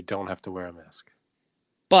vaccinated, you don't have to wear a mask.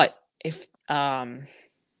 But if,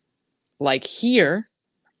 here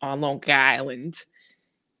on Long Island,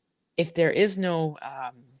 if there is no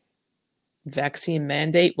vaccine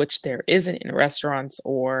mandate, which there isn't in restaurants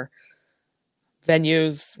or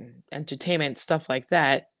venues, entertainment, stuff like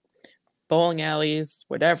that, bowling alleys,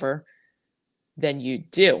 whatever, then you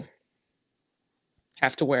do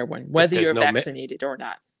Have to wear one, whether there's you're no vaccinated or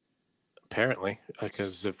not. Apparently,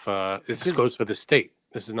 because if this goes for the state,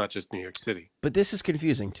 this is not just New York City. But this is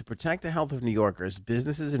confusing. To protect the health of New Yorkers,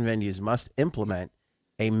 businesses and venues must implement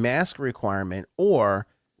a mask requirement or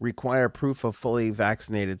require proof of fully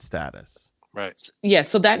vaccinated status. Right. Yeah,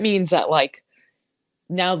 so that means that like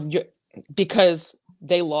now because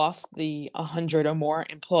they lost the 100 or more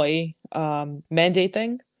employee mandate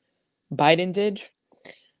thing, Biden did.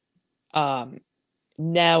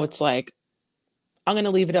 Now it's like I'm going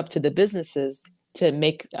to leave it up to the businesses to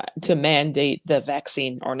mandate the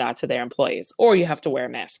vaccine or not to their employees, or you have to wear a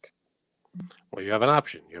mask. Well, you have an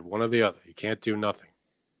option. You have one or the other. You can't do nothing.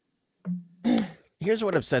 Here's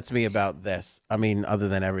what upsets me about this. I mean, other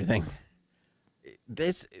than everything,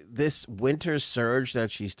 this winter surge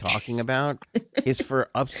that she's talking about is for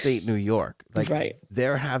upstate New York. Like, right.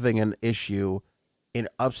 They're having an issue in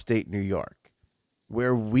upstate New York.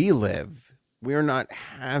 Where we live, we're not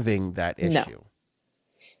having that issue.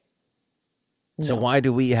 So why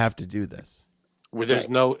do we have to do this? Where there's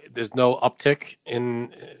no uptick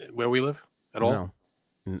in where we live at all.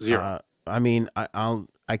 No. Zero. I mean,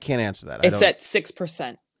 I can't answer that. It's at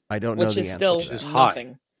 6%. I don't know which the is answer. still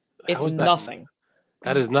nothing. It's nothing.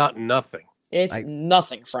 That is not nothing. It's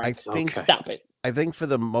nothing, Frank. I think. Stop it. I think for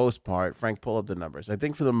the most part, Frank, pull up the numbers. I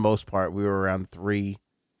think for the most part, we were around 3-4%.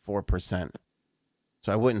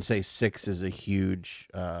 So I wouldn't say 6 is a huge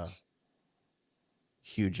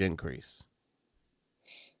increase.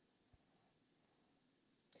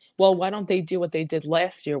 Well, why don't they do what they did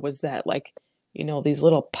last year? Was that like, these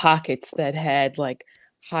little pockets that had like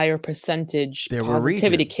higher percentage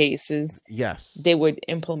positivity cases? Yes. They would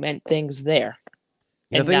implement things there.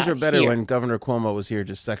 Things were better when Governor Cuomo was here,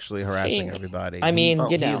 just sexually harassing everybody. I mean,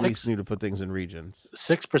 he at least knew to put things in regions.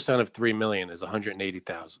 6% of 3 million is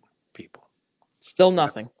 180,000 people. Still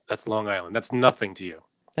nothing. That's Long Island. That's nothing to you.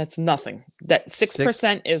 That's nothing. That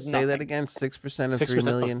 6% is nothing. Say that again. 6% of 6% 3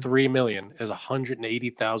 million. Of 3 million is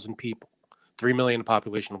 180,000 people. 3 million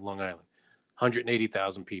population of Long Island.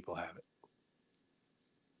 180,000 people have it.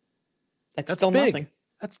 That's still big. Nothing.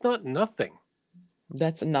 That's not nothing.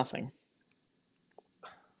 That's nothing.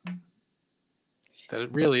 That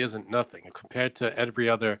it really isn't nothing compared to every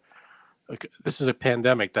other. This is a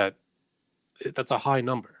pandemic that's a high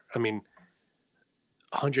number. I mean,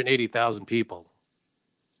 180,000 people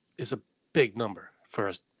is a big number for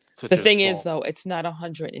us. The thing is, though, it's not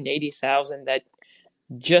 180,000 that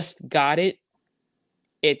just got it.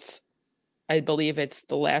 I believe it's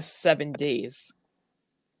the last 7 days.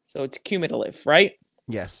 So it's cumulative, right?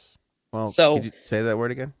 Yes. Well, so could you say that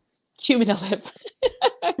word again? Cumulative.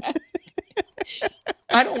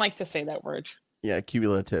 I don't like to say that word. Yeah,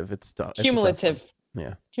 cumulative. It's tough. Cumulative.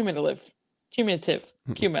 Yeah. Cumulative. Cumulative.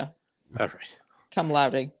 Cuma. All right. Cum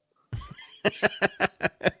laude.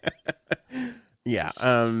 Yeah.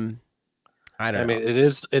 I don't know. mean,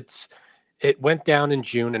 it went down in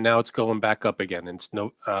June and now it's going back up again. And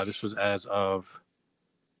this was as of,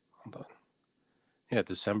 hold on. Yeah,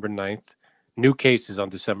 December 9th. New cases on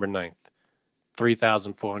December 9th,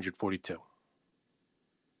 3,442.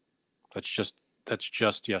 That's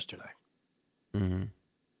just yesterday. Mm-hmm.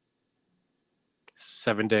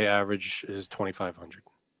 7-day average is 2,500.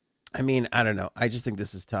 I mean, I don't know. I just think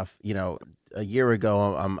this is tough. A year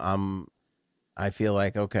ago, I feel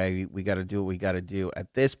like, okay, we got to do what we got to do.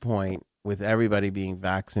 At this point, with everybody being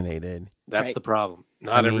vaccinated, that's the problem.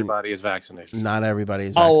 Not everybody is vaccinated. Not everybody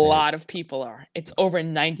is vaccinated. A lot of people are. It's over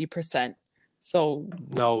 90%. So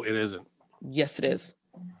no, it isn't. Yes, it is.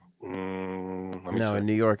 No, in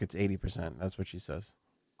New York, it's 80%. That's what she says.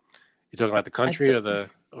 You talking about the country or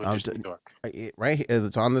just New York? Right,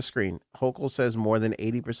 it's on the screen. Hochul says more than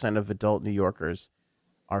 80% of adult New Yorkers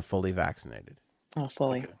are fully vaccinated. Oh,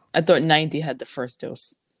 fully. Okay. I thought 90 had the first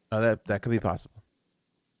dose. Oh, that could be possible.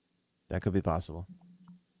 That could be possible.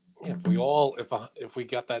 Yeah, if we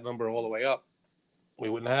got that number all the way up, we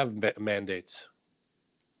wouldn't have mandates.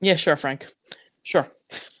 Yeah, sure, Frank. Sure.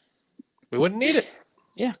 We wouldn't need it.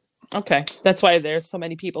 Yeah. Okay. That's why there's so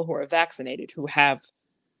many people who are vaccinated who have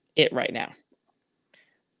it right now.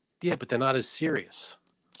 Yeah, but they're not as serious.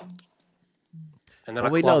 And they're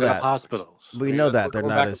not we know that up hospitals. We know that they're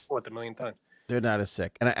not as a million times. They're not as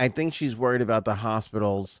sick. And I think she's worried about the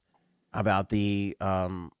hospitals, about the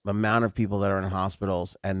amount of people that are in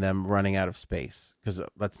hospitals and them running out of space. Because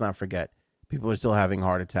let's not forget, people are still having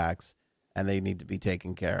heart attacks and they need to be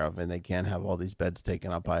taken care of, and they can't have all these beds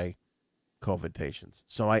taken up by COVID patients.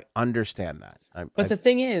 So I understand that. But the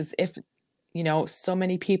thing is, if so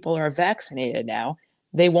many people are vaccinated now,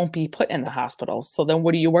 they won't be put in the hospitals. So then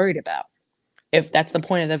what are you worried about? If that's the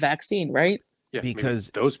point of the vaccine, right? Yeah, because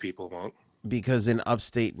those people won't. because in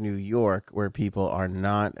upstate New York, where people are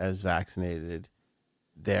not as vaccinated,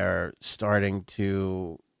 they're starting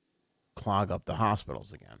to clog up the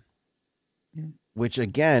hospitals again. Mm. Which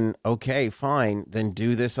again, okay, fine, then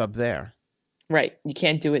do this up there. Right. You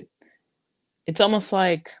can't do it. It's almost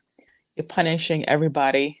like you're punishing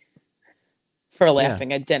everybody for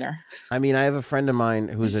laughing at dinner. I mean, I have a friend of mine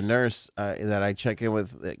who's a nurse that I check in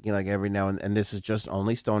with, like every now and this is just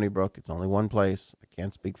only Stony Brook. It's only one place. I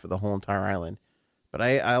can't speak for the whole entire island, but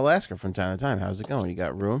I'll ask her from time to time, "How's it going? You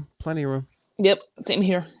got room? Plenty of room." Yep, same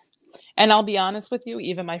here. And I'll be honest with you,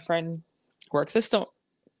 even my friend works at Stone,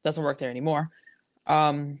 doesn't work there anymore.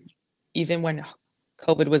 Even when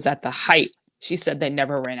COVID was at the height, she said they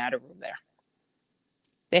never ran out of room there.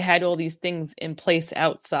 They had all these things in place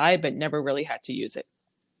outside, but never really had to use it.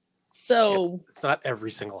 So it's not every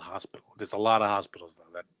single hospital. There's a lot of hospitals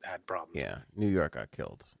though that had problems. Yeah, New York got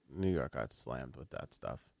killed. New York got slammed with that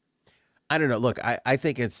stuff. I don't know. Look, I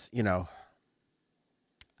think it's,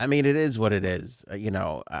 I mean, it is what it is.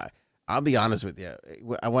 I'll be honest with you.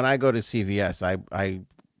 When I go to CVS,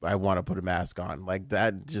 I want to put a mask on. Like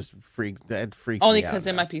that just freaks only me out. because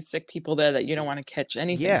there might be sick people there that you don't want to catch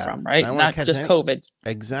anything from, I right? don't Not catch just COVID.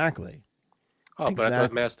 Exactly. Oh, but I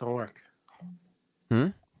thought masks don't work.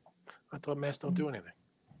 I thought masks don't do anything.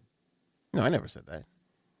 No, I never said that.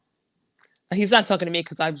 He's not talking to me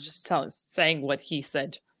because I was just saying what he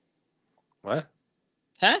said. What?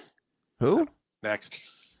 Huh? Who?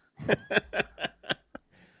 Next.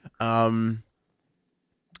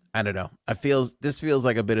 I don't know. This feels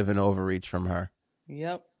like a bit of an overreach from her.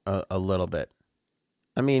 Yep. A little bit.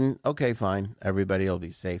 I mean, okay, fine. Everybody will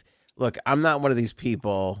be safe. Look, I'm not one of these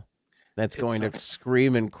people that's going to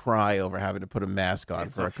scream and cry over having to put a mask on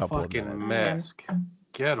for a couple of minutes. Fucking mask.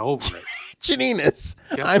 Get over it. Janinas.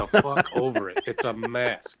 Get the fuck over it. It's a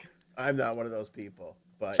mask. I'm not one of those people.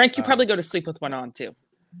 But Frank, you probably go to sleep with one on too.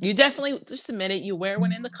 You definitely, just a minute, you wear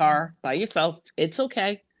one in the car by yourself. It's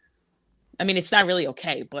okay. I mean, it's not really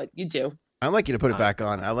okay, but you do. I'd like you to put it back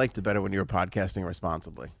on. I liked it better when you were podcasting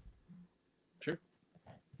responsibly. Sure.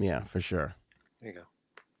 Yeah, for sure. There you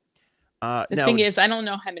go. The thing is, I don't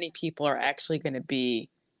know how many people are actually going to be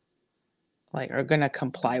are going to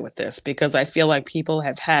comply with this, because I feel like people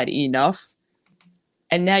have had enough.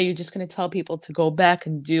 And now you're just going to tell people to go back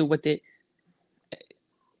and do what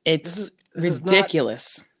it's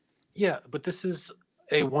ridiculous. Yeah, but this is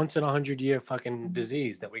a once in 100-year fucking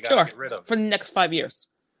disease that we got to get rid of. For the next 5 years.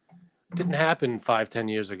 It didn't happen 5-10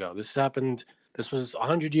 years ago. This was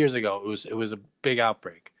 100 years ago. It was a big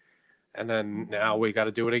outbreak. And then now we got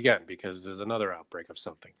to do it again because there's another outbreak of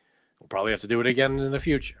something. We'll probably have to do it again in the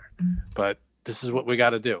future. But this is what we got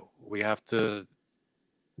to do. We have to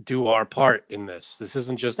do our part in this. This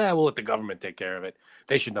isn't just, we'll let the government take care of it.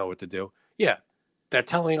 They should know what to do. Yeah, they're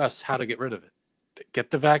telling us how to get rid of it. Get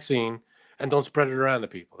the vaccine and don't spread it around to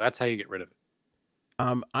people. That's how you get rid of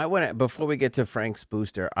it. Before we get to Frank's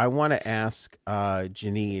booster, I want to ask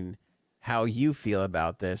Janine how you feel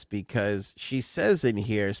about this, because she says in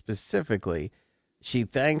here specifically, she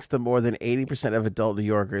thanks the more than 80% of adult New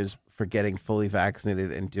Yorkers for getting fully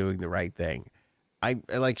vaccinated and doing the right thing.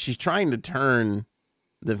 She's trying to turn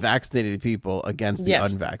the vaccinated people against the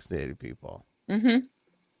unvaccinated people. Mm-hmm.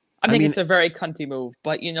 I mean, it's a very cunty move,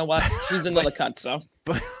 but you know what? She's another cunt, so.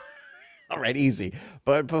 All right, easy.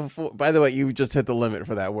 But by the way, you just hit the limit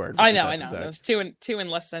for that word. I know. It was two in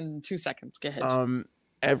less than 2 seconds. Go ahead.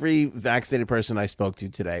 Every vaccinated person I spoke to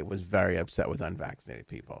today was very upset with unvaccinated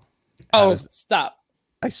people. Stop.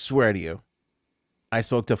 I swear to you. I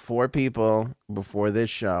spoke to 4 people before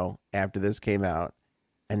this show, after this came out,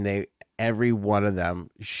 and every one of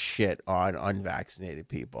them shit on unvaccinated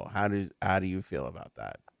people. How do you feel about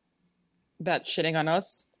that? About shitting on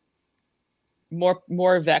us?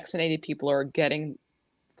 More vaccinated people are getting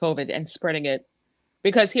COVID and spreading it.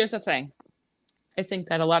 Because here's the thing. I think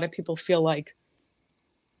that a lot of people feel like,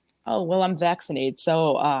 oh, well, I'm vaccinated,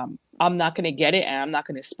 so I'm not going to get it and I'm not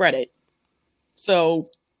going to spread it. So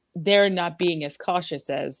they're not being as cautious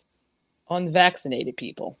as unvaccinated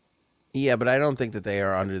people. Yeah, but I don't think that they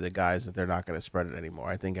are under the guise that they're not going to spread it anymore.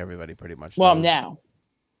 I think everybody pretty much knows. Now.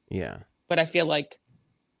 Yeah. But I feel like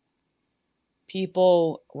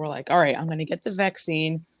people were like, all right, I'm going to get the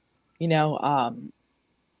vaccine. I'm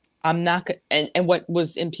not going to, and what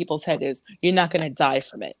was in people's head is, you're not going to die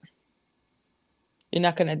from it. You're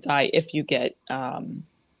not going to die if you get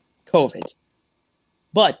COVID.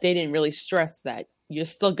 But they didn't really stress that you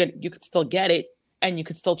could still get it and you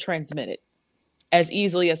could still transmit it as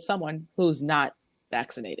easily as someone who's not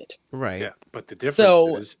vaccinated. Right. Yeah, but the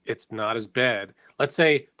difference is it's not as bad. Let's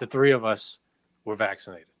say the 3 of us were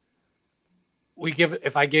vaccinated.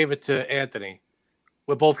 if I gave it to Anthony,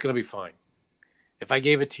 we're both going to be fine. If I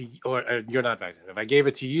gave it to you, or you're not vaccinated, if I gave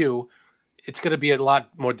it to you, it's going to be a lot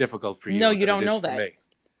more difficult for you. No, you don't know that.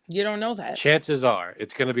 You don't know that. Chances are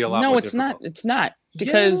it's going to be a lot more difficult. No, it's not.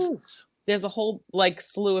 Because there's a whole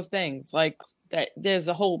slew of things like that. There's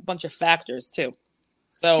a whole bunch of factors too.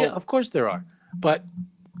 So yeah, of course there are. But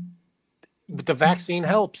the vaccine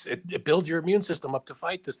helps. It builds your immune system up to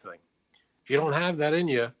fight this thing. If you don't have that in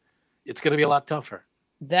you, it's going to be a lot tougher.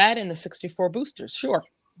 That and the 64 boosters, sure.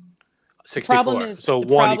 64. So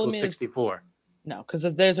 1 equals 64. No,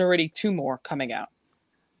 because there's already 2 more coming out.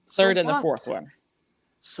 Third and the 4th one.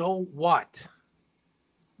 So what?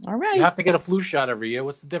 All right. You have to get a flu shot every year.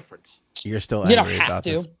 What's the difference? You're still angry you don't have about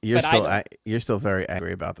to, this. You're still very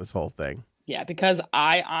angry about this whole thing. Yeah, because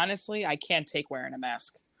I can't take wearing a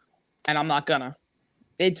mask. And I'm not gonna.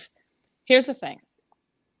 Here's the thing.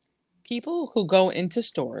 People who go into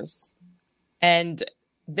stores and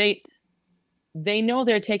they know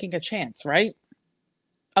they're taking a chance, right?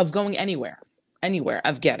 Of going anywhere,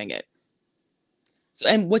 of getting it. So,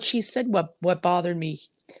 and what she said, what bothered me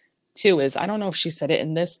too is, I don't know if she said it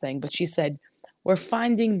in this thing, but she said, we're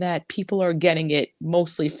finding that people are getting it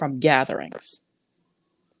mostly from gatherings.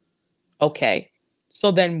 Okay.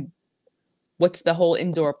 So then what's the whole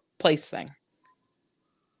indoor place thing?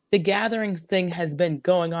 The gatherings thing has been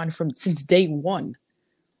going on since day one.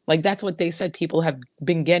 Like that's what they said people have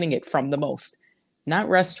been getting it from the most. Not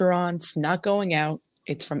restaurants, not going out.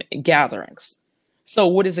 It's from gatherings. So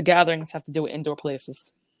what does the gatherings have to do with indoor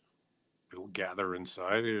places? People gather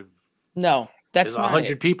inside. No, that's not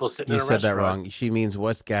 100 people sitting in a restaurant. You said that wrong. She means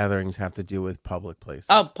what's gatherings have to do with public places?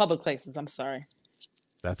 Oh, public places. I'm sorry.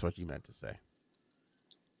 That's what you meant to say.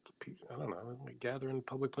 I don't know. We gather in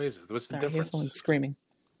public places. What's the difference? Here's someone screaming.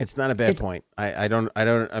 It's not a bad point. I don't.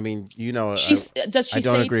 I mean, you know, does she I don't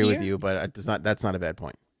say agree it with here? you, but that's not a bad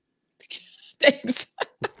point. Thanks.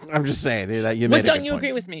 I'm just saying that you. What don't you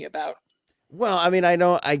agree with me about? Well, I mean, I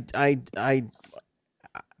know I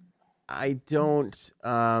don't.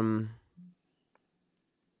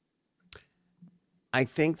 I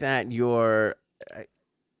think that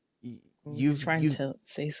He's trying to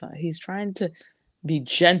say something. He's trying to be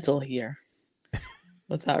gentle here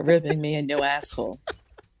without ripping me a new asshole.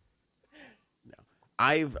 No,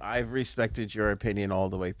 I've respected your opinion all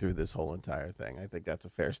the way through this whole entire thing. I think that's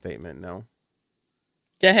a fair statement. No,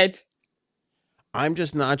 go ahead. I'm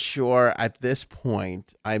just not sure at this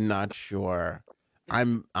point. I'm not sure.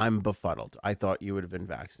 I'm befuddled. I thought you would have been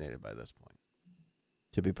vaccinated by this point.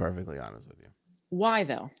 To be perfectly honest with you. Why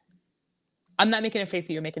though? I'm not making a face at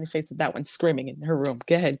you. You're making a face at that one screaming in her room.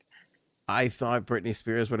 Go ahead. I thought Britney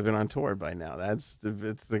Spears would have been on tour by now. It's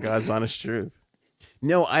the God's honest truth.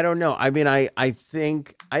 No, I don't know. I mean, I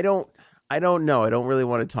think I don't know. I don't really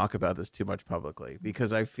want to talk about this too much publicly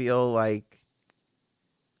because I feel like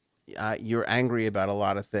you're angry about a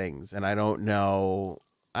lot of things, and I don't know.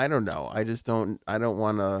 I just don't. I don't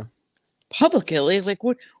want to. Publicly, like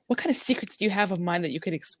what kind of secrets do you have of mine that you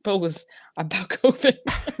could expose about COVID?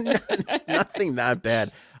 Nothing that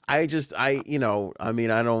bad. I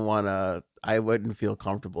mean, I don't want to. I wouldn't feel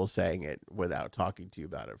comfortable saying it without talking to you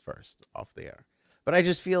about it first off the air. But I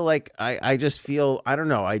just feel like I just feel, I don't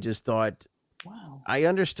know. I just thought, wow. I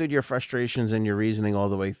understood your frustrations and your reasoning all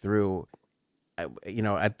the way through.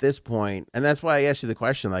 At this point, and that's why I asked you the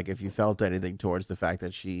question, like if you felt anything towards the fact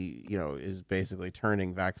that she, is basically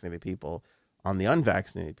turning vaccinated people on the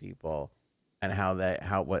unvaccinated people, and how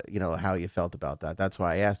you felt about that. That's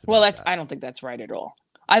why I asked. I don't think that's right at all.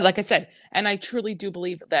 Like I said, and I truly do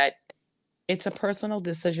believe that it's a personal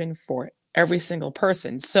decision for every single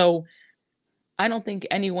person. So I don't think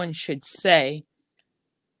anyone should say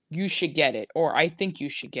you should get it, or I think you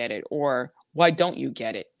should get it, or why don't you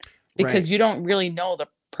get it? Because you don't really know the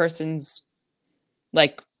person's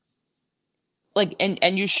like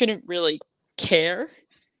and you shouldn't really care.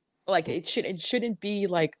 Like it shouldn't be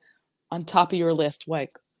like on top of your list,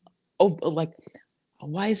 like, oh, like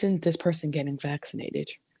why isn't this person getting vaccinated?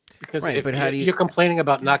 Because you're complaining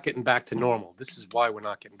about not getting back to normal. This is why we're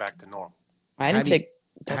not getting back to normal. How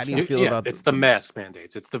do you feel about it's the mask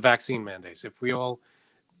mandates? It's the vaccine mandates.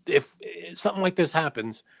 If something like this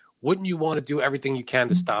happens, wouldn't you want to do everything you can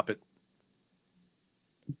to stop it?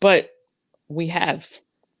 But we have.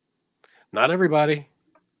 Not everybody.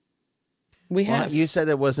 We have. Well, you said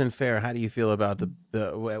it wasn't fair. How do you feel about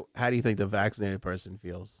how do you think the vaccinated person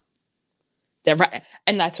feels? Right.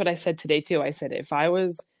 And that's what I said today too. I said if I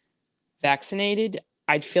was vaccinated,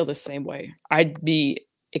 I'd feel the same way. I'd be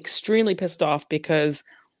extremely pissed off because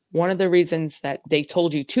one of the reasons that they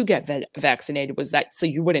told you to get vaccinated was that so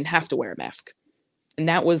you wouldn't have to wear a mask. And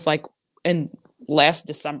that was like, and last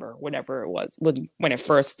December, whatever it was, when it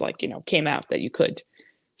first came out that you could.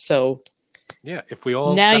 So yeah, if we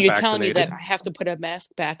all now got you're telling me vaccinated, that I have to put a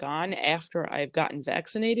mask back on after I've gotten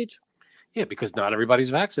vaccinated? Yeah, because not everybody's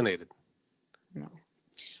vaccinated. No.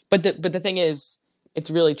 But the thing is, it's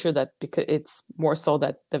really true that because it's more so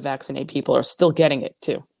that the vaccinated people are still getting it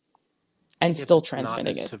too, and still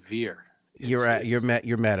transmitting it. Severe. You're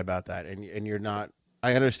mad about that, and you're not.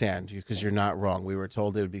 I understand you because you're not wrong. We were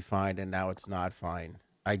told it would be fine, and now it's not fine.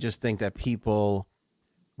 I just think that people,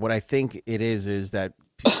 what I think it is that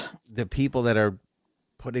the people that are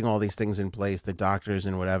putting all these things in place, the doctors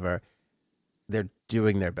and whatever, they're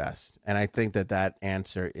doing their best, and I think that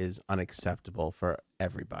answer is unacceptable for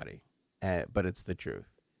everybody. But it's the truth.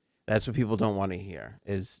 That's what people don't want to hear.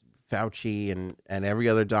 Is Fauci and every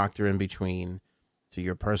other doctor in between, to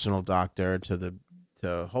your personal doctor, to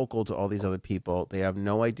Hochul, to all these other people, they have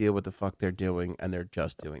no idea what the fuck they're doing, and they're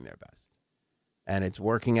just doing their best. And it's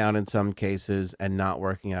working out in some cases and not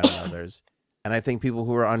working out in others. And I think people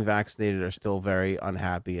who are unvaccinated are still very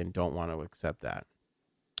unhappy and don't want to accept that.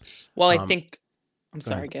 Well, I think... I'm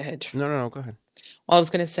sorry, go ahead. No, go ahead. All I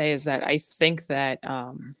was going to say is that I think that,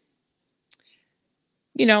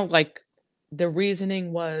 the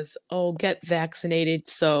reasoning was, oh, get vaccinated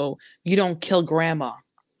so you don't kill grandma.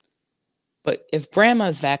 But if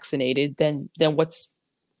grandma's vaccinated, then what's,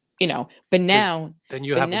 but now, then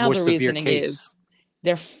you have a more the severe reasoning case. is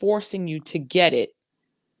they're forcing you to get it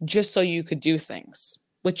just so you could do things,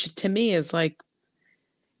 which to me is like,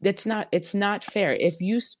 it's not fair. If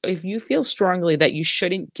you feel strongly that you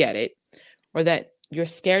shouldn't get it, or that you're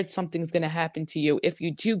scared something's going to happen to you if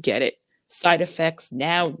you do get it, side effects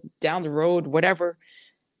now, down the road, whatever,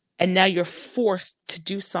 and now you're forced to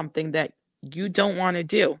do something that you don't want to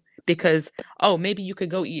do because, oh, maybe you could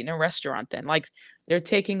go eat in a restaurant then. Like, they're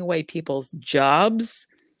taking away people's jobs,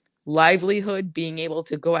 livelihood, being able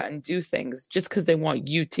to go out and do things just because they want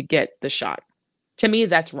you to get the shot. To me,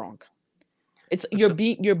 that's wrong.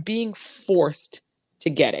 You're being forced to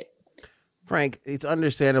get it. Frank, it's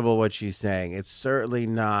understandable what she's saying. It's certainly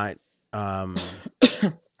not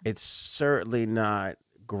it's certainly not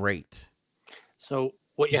great. So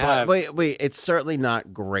what you have wait, it's certainly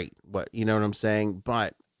not great. What, you know what I'm saying?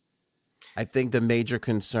 But I think the major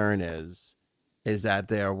concern is that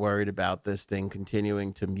they are worried about this thing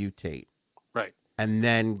continuing to mutate. Right. And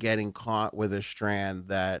then getting caught with a strand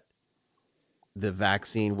that the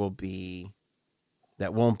vaccine will be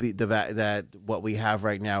that won't be that what we have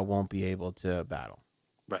right now won't be able to battle.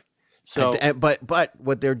 Right. So, but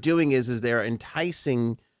what they're doing is they're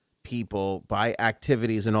enticing people by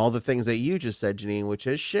activities and all the things that you just said, Janine, which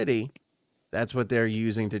is shitty. That's what they're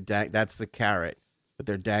using to that's the carrot that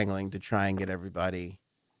they're dangling to try and get everybody.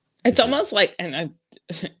 It's almost like,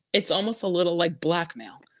 it's almost a little like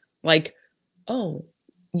blackmail. Like, oh,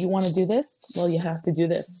 you want to do this? Well, you have to do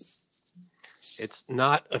this. It's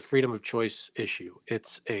not a freedom of choice issue.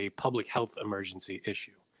 It's a public health emergency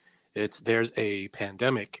issue. There's a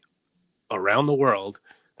pandemic around the world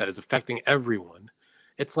that is affecting everyone.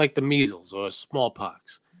 It's like the measles or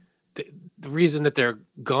smallpox. The reason that they're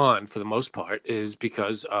gone for the most part is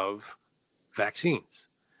because of vaccines.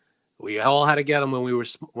 We all had to get them when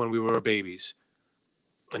we were babies,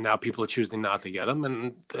 and now people are choosing not to get them,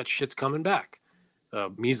 and that shit's coming back.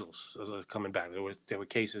 Measles is coming back. There were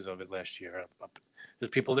cases of it last year. There's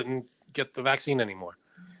people didn't get the vaccine anymore,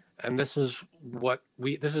 and this is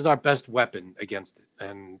our best weapon against it.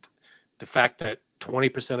 And the fact that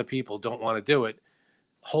 20% of people don't want to do it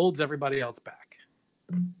holds everybody else back.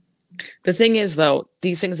 The thing is, though,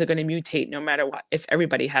 these things are going to mutate no matter what, if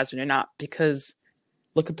everybody has it or not, because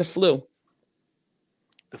look at the flu.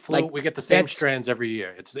 The flu, we get the same strands every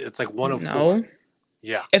year. It's like 1 of 4.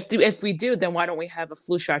 Yeah. If we do, then why don't we have a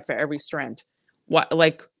flu shot for every strand? What,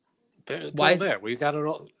 like? It's all there. We got it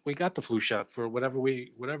all. We got the flu shot for whatever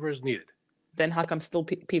is needed. Then how come still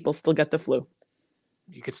people still get the flu?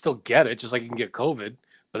 You could still get it, just like you can get COVID,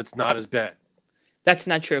 but it's not as bad. That's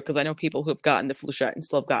not true, because I know people who've gotten the flu shot and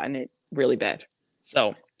still have gotten it really bad.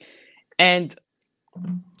 So, and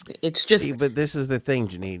it's just. See, but this is the thing,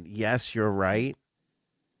 Janine. Yes, you're right,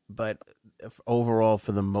 but overall,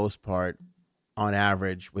 for the most part, on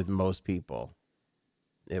average, with most people,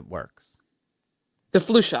 it works. The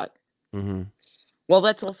flu shot. Mm-hmm. Well,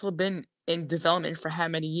 that's also been in development for how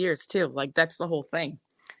many years too? Like, that's the whole thing.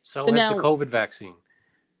 So now, the COVID vaccine.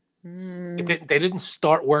 They didn't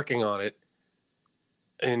start working on it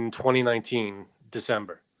in 2019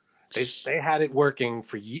 December. They had it working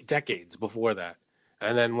for decades before that,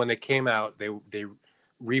 and then when it came out, they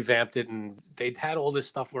revamped it, and they'd had all this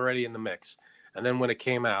stuff already in the mix. And then when it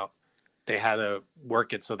came out, they had to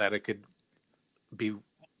work it so that it could be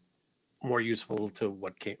more useful to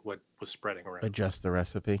what was spreading around. Adjust the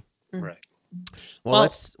recipe. Right. Well,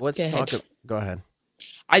 let's talk. Go ahead.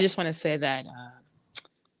 I just want to say that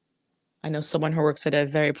I know someone who works at a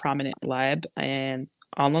very prominent lab on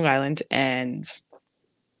Long Island, and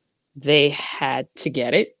they had to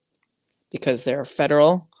get it because they're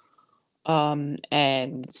federal,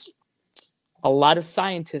 and a lot of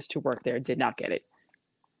scientists who work there did not get it,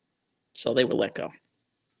 so they were let go.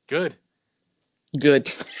 Good.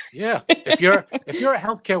 Yeah. If you're a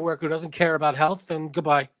healthcare worker who doesn't care about health, then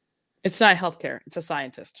goodbye. It's not healthcare. It's a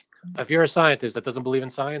scientist. If you're a scientist that doesn't believe in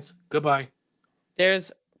science, goodbye.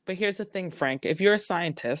 But here's the thing, Frank. If you're a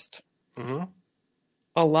scientist, mm-hmm.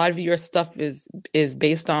 a lot of your stuff is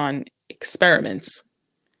based on experiments.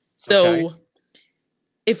 So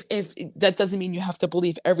if that doesn't mean you have to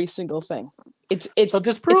believe every single thing. It's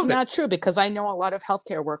not true, because I know a lot of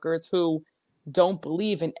healthcare workers who don't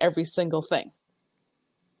believe in every single thing.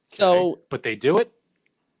 So, but they do it.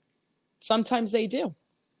 Sometimes they do.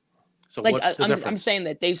 So what's the difference? I'm saying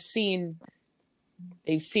that they've seen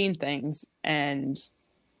things, and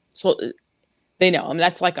so they know. I mean,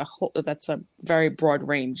 that's a very broad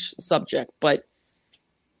range subject. But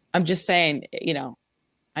I'm just saying,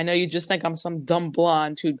 I know you just think I'm some dumb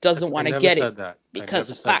blonde who doesn't want to get it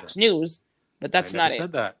because of Fox News, but that's not it. I never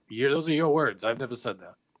said that. Those are your words. I've never said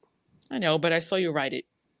that. I know, but I saw you write it.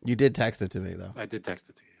 You did text it to me, though. I did text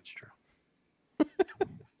it to you. It's true.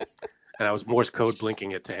 And I was Morse code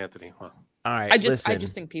blinking it to Anthony. Well, all right. I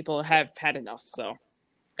just think people have had enough. So,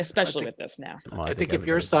 especially with this now. Well, I think if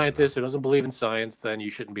you're a scientist who doesn't believe in science, then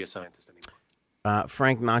you shouldn't be a scientist anymore.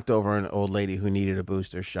 Frank knocked over an old lady who needed a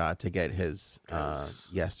booster shot to get his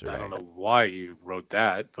yesterday. I don't know why you wrote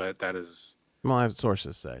that, but that is. Well, I have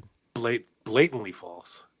sources say. Blatantly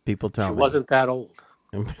false. People tell me. She wasn't that old.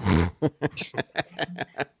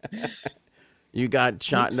 You got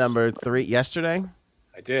shot number 3 yesterday?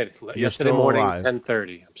 I did. Yesterday morning,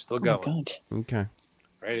 10:30. I'm still going. Okay.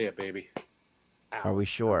 Right here, baby. Ow. Are we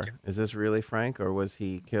sure? Okay. Is this really Frank, or was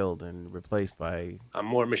he killed and replaced by... I'm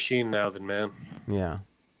more machine now than man. Yeah.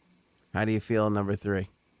 How do you feel number 3?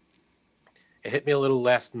 It hit me a little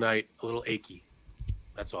last night, a little achy.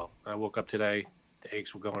 That's all. I woke up today. The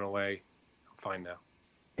aches were going away. I'm fine now.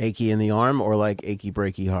 Achy in the arm, or like achy,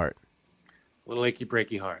 breaky heart? A little achy,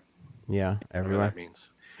 breaky heart. Yeah, everywhere. Whatever that means.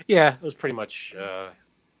 Yeah, it was pretty much...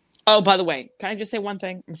 Oh, by the way, can I just say one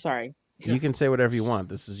thing? I'm sorry. You can say whatever you want.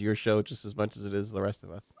 This is your show just as much as it is the rest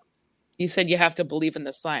of us. You said you have to believe in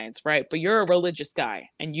the science, right? But you're a religious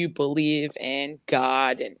guy, and you believe in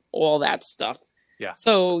God and all that stuff. Yeah.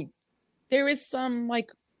 So there is some,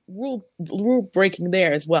 rule breaking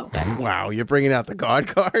there as well. Wow, you're bringing out the God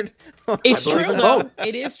card? It's true, though.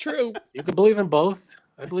 It is true. You can believe in both.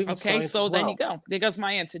 I believe in science so as then well. you go. There goes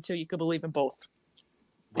my answer, too. You could believe in both.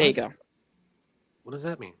 There you go. What does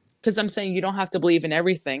that mean? Because I'm saying you don't have to believe in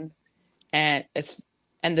everything, and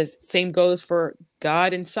the same goes for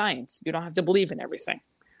God and science. You don't have to believe in everything.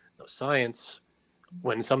 No, science,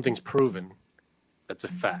 when something's proven, that's a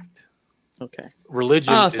fact. Okay.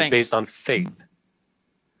 Religion is based on faith.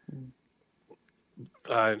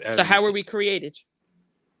 So how were we created?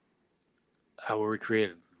 How were we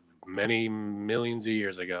created? Many millions of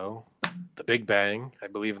years ago. The Big Bang. I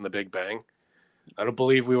believe in the Big Bang. I don't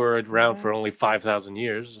believe we were around for only 5,000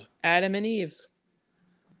 years. Adam and Eve.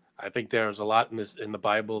 I think there's a lot in the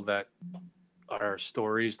Bible that are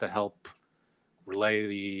stories that help relay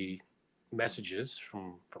the messages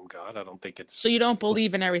from God. I don't think it's... So you don't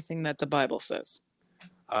believe in everything that the Bible says?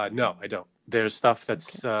 No, I don't. There's stuff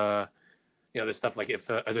that's, there's stuff like if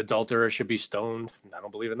an adulterer should be stoned. I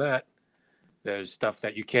don't believe in that. There's stuff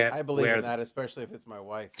that you can't I believe in that, especially if it's my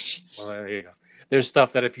wife. Well, there you go. There's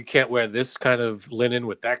stuff that if you can't wear this kind of linen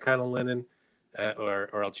with that kind of linen,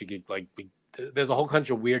 or else you get there's a whole bunch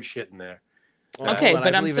of weird shit in there. Okay,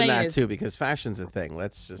 but I'm saying that too because fashion's a thing.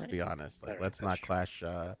 Let's just be honest. Let's not clash.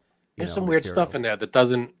 There's some weird stuff in there that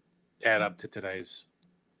doesn't add up to today's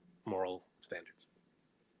moral standards.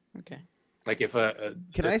 Okay. Like if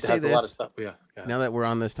can I say this? A lot of stuff. Yeah. Now that we're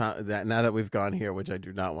on this time, now that we've gone here, which I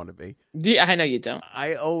do not want to be. Yeah, I know you don't.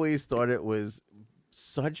 I always thought it was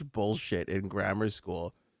such bullshit in grammar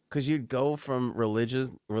school because you'd go from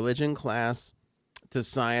religion class to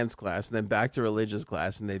science class and then back to religious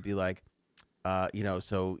class, and they'd be like,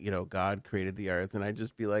 God created the earth, and I'd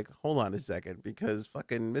just be like, hold on a second, because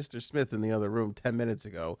fucking Mr. Smith in the other room 10 minutes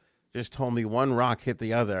ago just told me one rock hit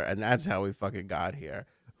the other, and that's how we fucking got here.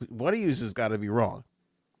 One of you has got to be wrong.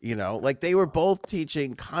 They were both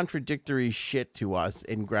teaching contradictory shit to us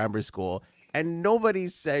in grammar school, and nobody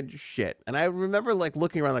said shit. And I remember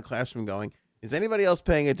looking around the classroom going, Is anybody else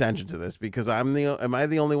paying attention to this? Because am I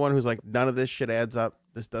the only one who's like, none of this shit adds up?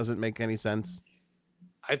 This doesn't make any sense.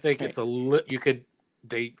 I think it's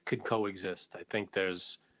they could coexist. I think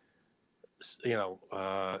there's,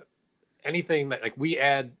 anything that, like, we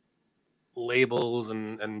add labels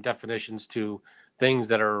and definitions to things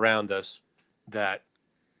that are around us that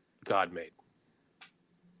God made.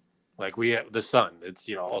 Like we have the sun, it's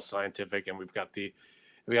all scientific, and we got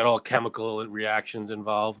all chemical reactions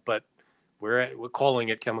involved, but we're calling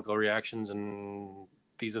it chemical reactions, and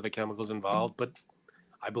these are the chemicals involved. But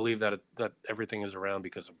I believe that everything is around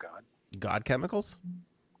because of God. God chemicals?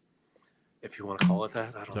 If you want to call it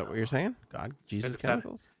that, I don't know. Is that what you're saying? God, Jesus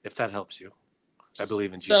chemicals? If that helps you. I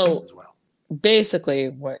believe in Jesus as well. Basically,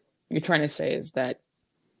 what you're trying to say is that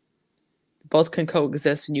both can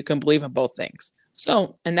coexist and you can believe in both things.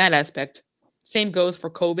 So, in that aspect, same goes for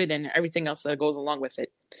COVID and everything else that goes along with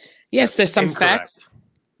it. Yes, there's some facts.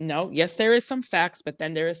 No, yes, there is some facts, but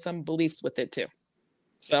then there is some beliefs with it too.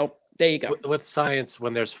 So, there you go. With science,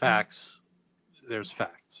 when there's facts, there's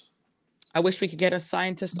facts. I wish we could get a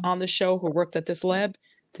scientist on the show who worked at this lab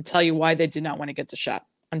to tell you why they did not want to get the shot.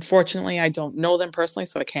 Unfortunately, I don't know them personally,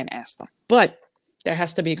 so I can't ask them. But there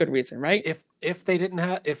has to be a good reason, right? If they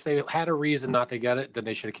had a reason not to get it, then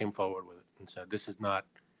they should have came forward with it and said, "This is not."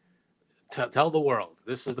 Tell the world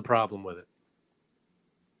this is the problem with it.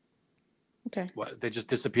 Okay. What? They just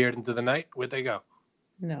disappeared into the night? Where'd they go?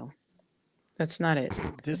 No, that's not it.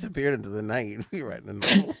 Disappeared into the night. We right in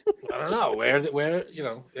I don't know where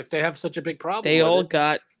if they have such a big problem. They all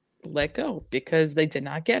got let go because they did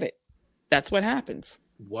not get it. That's what happens.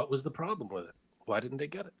 What was the problem with it? Why didn't they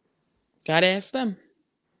get it? Gotta ask them.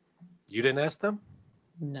 You didn't ask them?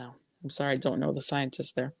 No, I'm sorry, I don't know the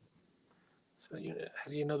scientist there. So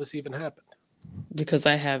how do you know this even happened? Because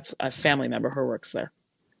I have a family member who works there.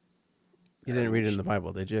 You didn't read it in the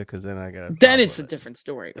Bible, did you? Because then I got. Then it's a different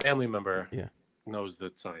story. Family member. Knows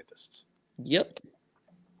the scientists. Yep.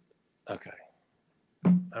 Okay.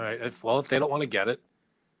 All right. If they don't want to get it,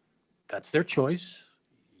 that's their choice.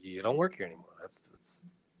 You don't work here anymore. That's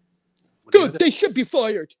good. They should be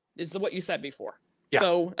fired. Is what you said before. Yeah.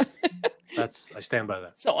 So I stand by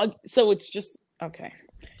that. So it's just okay.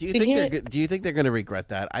 Do you think they're going to regret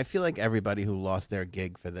that? I feel like everybody who lost their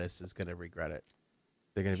gig for this is going to regret it.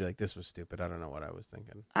 They're going to be like, "This was stupid. I don't know what I was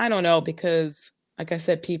thinking." I don't know because, like I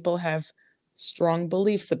said, people have strong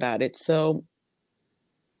beliefs about it. So,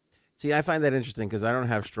 see, I find that interesting because I don't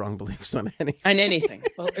have strong beliefs on anything.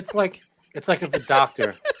 Well, it's like if a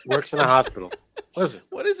doctor works in a hospital. Listen,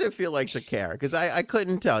 what does it feel like to care? Because I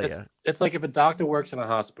couldn't tell you. It's like if a doctor works in a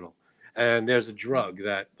hospital and there's a drug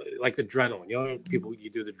that, like adrenaline, people, you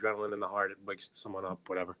do the adrenaline in the heart, it wakes someone up,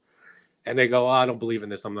 whatever. And they go, "Oh, I don't believe in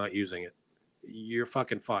this. I'm not using it." You're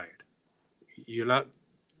fucking fired. You're not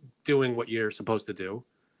doing what you're supposed to do.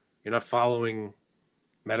 You're not following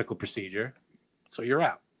medical procedure. So you're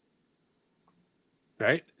out.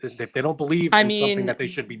 Right? If they don't believe in something that they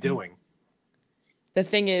should be doing. The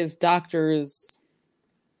thing is, doctors,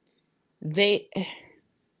 it's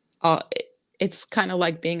kind of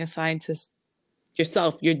like being a scientist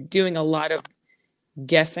yourself. You're doing a lot of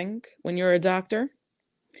guessing when you're a doctor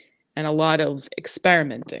and a lot of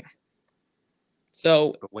experimenting.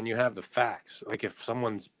 So, but when you have the facts, like if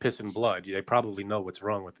someone's pissing blood, they probably know what's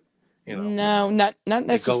wrong with it. No, not necessarily.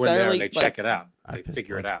 They go in there and they check it out. They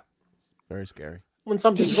figure it out. Very scary. When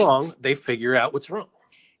something's wrong, they figure out what's wrong.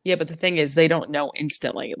 Yeah, but the thing is, they don't know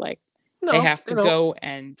instantly. Like, they have to go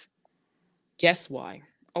and guess why.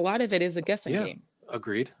 A lot of it is a guessing game.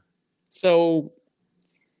 Agreed. So,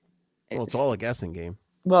 it's all a guessing game.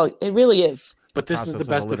 Well, it really is. But this is the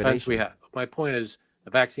best defense we have. My point is,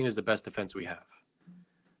 the vaccine is the best defense we have.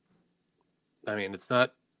 I mean,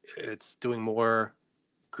 it's doing more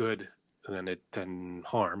good than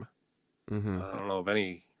harm. Mm-hmm. I don't know of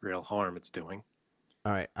any real harm it's doing.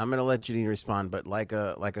 All right, I'm gonna let Janine respond, but like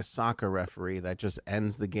a soccer referee that just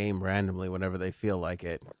ends the game randomly whenever they feel like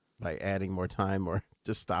it by adding more time or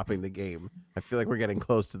just stopping the game. I feel like we're getting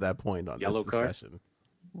close to that point on Yellow this discussion.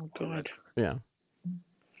 Oh God. Yeah.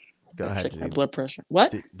 Go ahead. Check my blood pressure.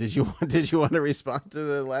 What? Did you want to respond to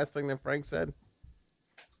the last thing that Frank said?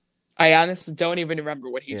 I honestly don't even remember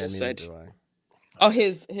what he just said. Oh,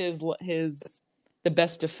 his the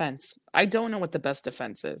best defense. I don't know what the best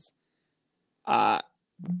defense is.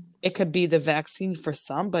 It could be the vaccine for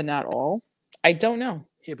some, but not all. I don't know.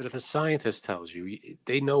 Yeah, but if a scientist tells you,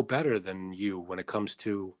 they know better than you when it comes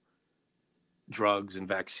to drugs and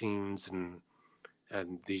vaccines and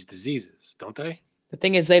these diseases, don't they? The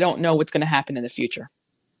thing is, they don't know what's going to happen in the future.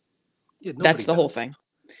 Yeah, that's the whole thing.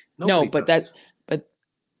 But that's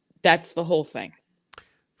the whole thing.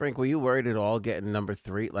 Frank, were you worried at all getting number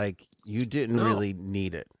 3? Like, you didn't No. really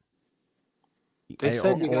need it. They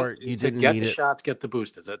said you didn't get need the it. shots, get the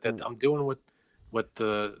boosters. I'm doing what You're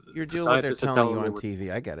the doing what they're scientists are telling you me. on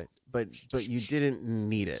TV. I get it, but you didn't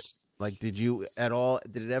need it. Like, did you at all?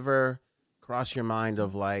 Did it ever cross your mind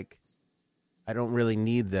of like, I don't really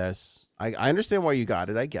need this? I understand why you got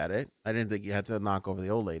it. I get it. I didn't think you had to knock over the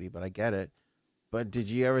old lady, but I get it. But did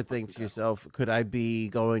you ever think to yourself, could I be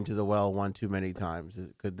going to the well one too many times?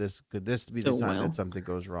 Could this be the time that something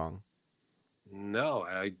goes wrong? No,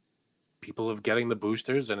 people are getting the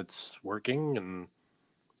boosters and it's working, and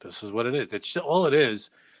this is what it is. It's all it is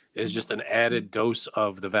just an added dose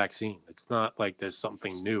of the vaccine. It's not like there's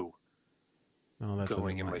something new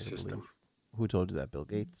going in my system. Who told you that? Bill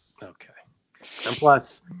Gates? Okay. And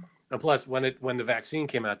plus when the vaccine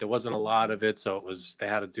came out, there wasn't a lot of it, so they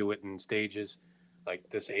had to do it in stages, like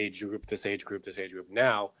this age group, this age group, this age group.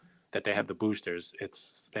 Now that they have the boosters,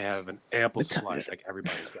 they have an ample supply. Like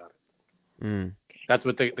everybody's got it. Mm. That's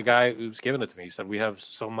what the guy who's giving it to me, he said, we have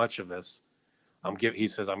so much of this. He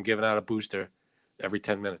says, I'm giving out a booster every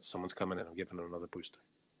 10 minutes. Someone's coming in. I'm giving them another booster.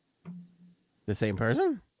 The same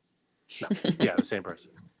person? No. Yeah, the same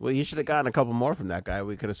person. Well, you should have gotten a couple more from that guy.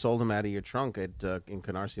 We could have sold him out of your trunk in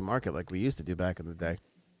Canarsie Market like we used to do back in the day.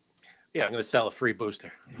 Yeah, I'm going to sell a free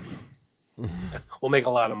booster. We'll make a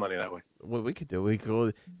lot of money that way. What we could do, we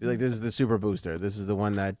could be like, this is the super booster. This is the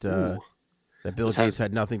one that Bill Gates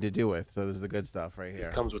had nothing to do with. So this is the good stuff right here. This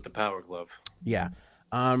comes with the Power Glove. Yeah.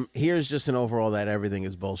 Here's just an overall that everything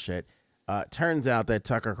is bullshit. Turns out that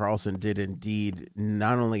Tucker Carlson did indeed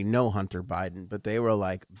not only know Hunter Biden, but they were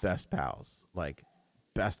like best pals. Let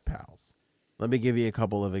me give you a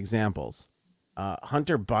couple of examples.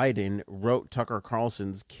 Hunter Biden wrote Tucker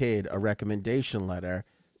Carlson's kid a recommendation letter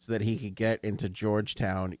so that he could get into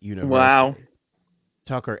Georgetown University. Wow.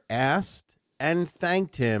 Tucker asked and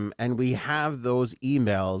thanked him, and we have those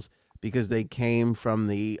emails because they came from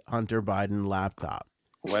the Hunter Biden laptop.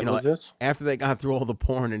 When was this? After they got through all the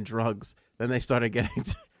porn and drugs, then they started getting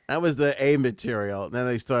that was the A material. Then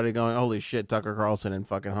they started going, holy shit, Tucker Carlson and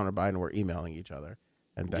fucking Hunter Biden were emailing each other.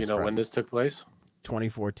 And best friends. When this took place?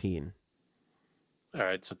 2014. All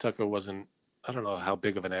right, so Tucker wasn't, I don't know how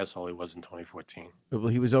big of an asshole he was in 2014. Well,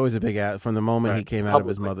 he was always a big ass from the moment he came out of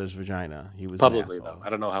his mother's vagina. He was publicly, though.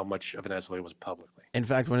 I don't know how much of an asshole he was publicly. In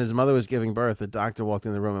fact, when his mother was giving birth, the doctor walked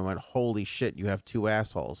in the room and went, holy shit, you have 2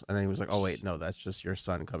 assholes. And then he was like, oh, wait, no, that's just your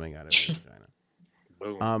son coming out of his vagina.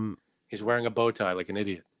 Boom. He's wearing a bow tie like an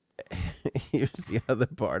idiot. Here's the other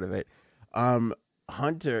part of it.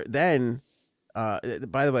 Hunter, then,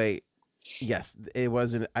 by the way, yes, it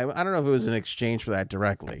wasn't, I don't know if it was an exchange for that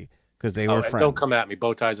directly, because they were friends. Don't come at me.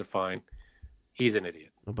 Bow ties are fine. He's an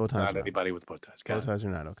idiot. Well, bow ties not anybody with bow ties. Bow ties are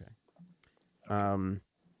not okay.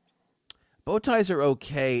 Bow ties are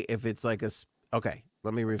okay if it's like okay,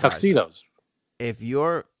 let me revise. Tuxedos.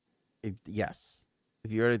 Yes.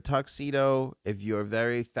 If you're in a tuxedo, if you're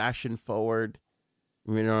very fashion forward,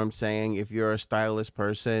 you know what I'm saying? If you're a stylish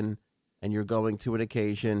person and you're going to an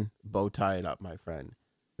occasion, bow tie it up, my friend.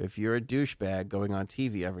 If you're a douchebag going on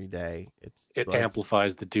TV every day, it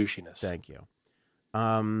amplifies the douchiness. Thank you.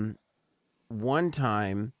 One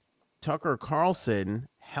time, Tucker Carlson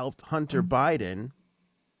helped Hunter Biden,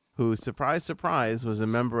 who, surprise, surprise, was a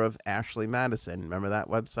member of Ashley Madison. Remember that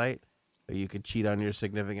website where you could cheat on your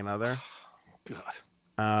significant other? God.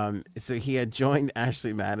 So he had joined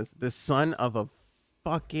Ashley Madison. The son of a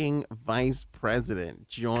fucking vice president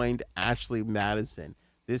joined Ashley Madison.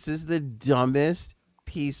 This is the dumbest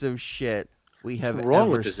piece of shit we have What's wrong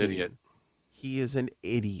ever with this seen. idiot? He is an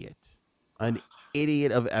idiot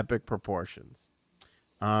of epic proportions.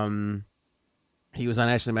 He was on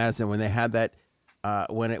Ashley Madison when they had that,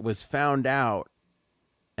 when it was found out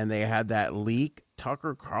and they had that leak.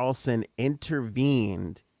 Tucker Carlson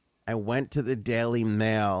intervened and went to the Daily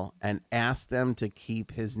Mail and asked them to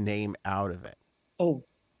keep his name out of it. Oh.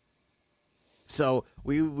 So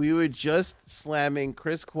we were just slamming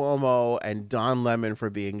Chris Cuomo and Don Lemon for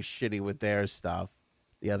being shitty with their stuff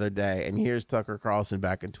the other day, and here's Tucker Carlson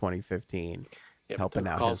back in 2015 helping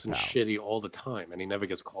out his pal. Carlson's shitty all the time, and he never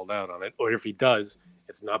gets called out on it. Or if he does,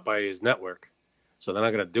 it's not by his network, so they're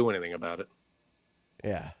not going to do anything about it.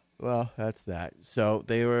 Yeah, well, that's that. So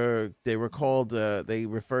they were called. They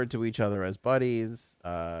referred to each other as buddies.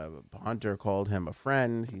 Hunter called him a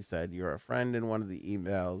friend. He said, "You're a friend" in one of the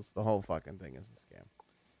emails. The whole fucking thing is a scam.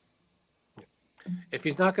 If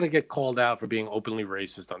he's not going to get called out for being openly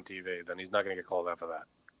racist on TV, then he's not going to get called out for that.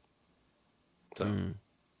 So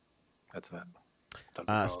that's that.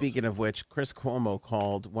 Speaking of which, Chris Cuomo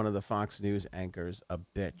called one of the Fox News anchors a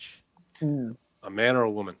bitch. A man or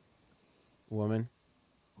a woman? Woman.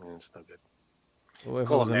 it's no good. Well, if it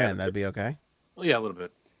Call was a a man man, that'd be okay. Well, yeah, a little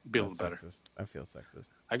bit. Be a That's little better. sexist. I feel sexist.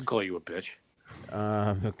 I can call you a bitch.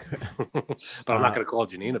 Okay. But I'm not going to call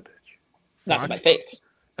Janine a bitch. Not to my face.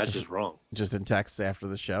 That's just wrong. Just in text after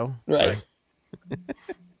the show. Right.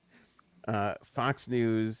 Fox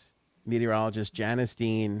News meteorologist Janice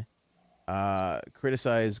Dean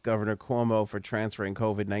criticized Governor Cuomo for transferring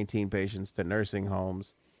COVID-19 patients to nursing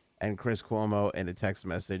homes. And Chris Cuomo, in a text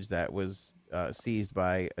message that was seized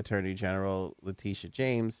by Attorney General Letitia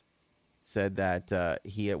James, said that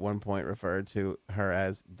he at one point referred to her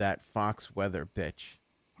as that Fox weather bitch.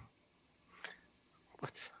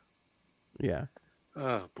 What? Yeah.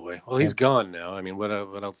 Oh boy. Well, he's gone now. I mean, what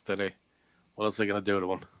else did they? What else are they gonna do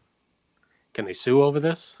to him? Can they sue over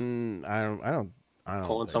this? I don't.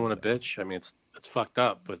 Calling someone a bitch. I mean, it's fucked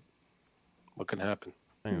up, but what can happen?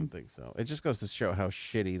 I don't think so. It just goes to show how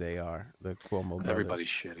shitty they are. The Cuomo brothers. Everybody's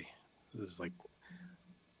shitty. This is like.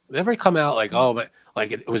 They ever come out like, oh, but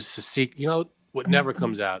like it was a secret? You know what never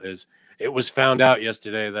comes out is it was found out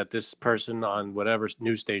yesterday that this person on whatever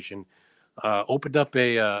news station opened up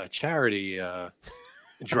a charity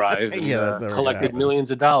drive and collected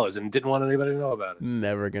millions of dollars and didn't want anybody to know about it.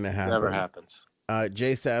 Never gonna happen. Never happens.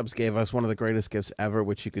 Jay Sabs gave us one of the greatest gifts ever,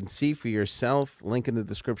 which you can see for yourself. Link in the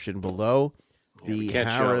description below. The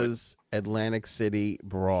Harrah's Atlantic City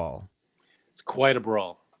Brawl. It's quite a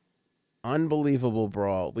brawl. Unbelievable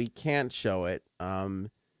brawl. We can't show it,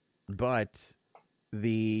 but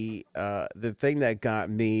the thing that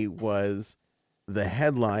got me was the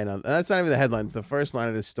headline. That's not even the headline. It's the first line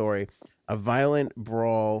of the story. A violent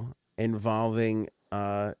brawl involving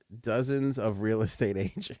dozens of real estate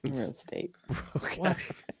agents. Real estate. What?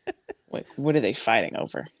 Wait, what are they fighting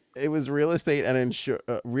over? It was real estate and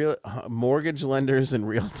real mortgage lenders and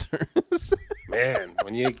realtors. Man,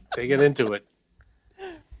 when they get into it.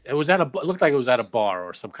 It was it looked like it was at a bar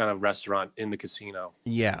or some kind of restaurant in the casino.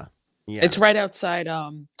 Yeah. It's right outside.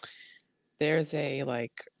 There's a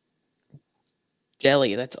like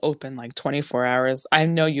deli that's open like 24 hours. I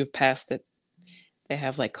know you've passed it. They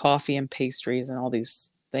have like coffee and pastries and all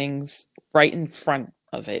these things right in front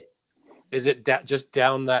of it. Is it just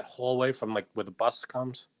down that hallway from like where the bus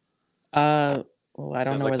comes? Well, I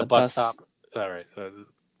don't know where the bus stop. All right,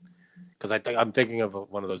 because I'm thinking of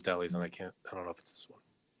one of those delis and I don't know if it's this one.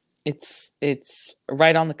 It's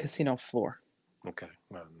right on the casino floor. Okay.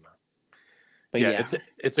 No. But yeah,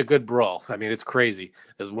 it's a good brawl. I mean, it's crazy.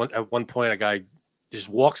 At one point a guy just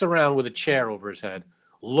walks around with a chair over his head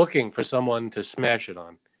looking for someone to smash it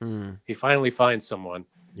on. He finally finds someone.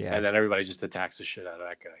 Yeah. And then everybody just attacks the shit out of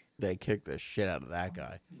that guy. They kick the shit out of that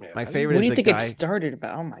guy. Yeah. My favorite What do is you think it started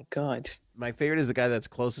about? Oh my God. My favorite is the guy that's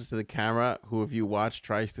closest to the camera who, if you watch,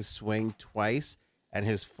 tries to swing twice and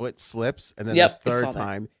his foot slips, and then the third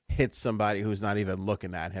time hits somebody who's not even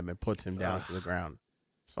looking at him and puts him down to the ground.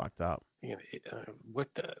 It's fucked up. What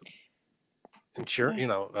the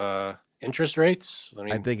interest rates?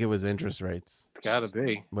 I think it was interest rates. It's got to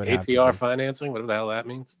be APR financing, whatever the hell that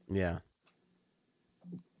means. Yeah.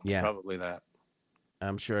 Probably that.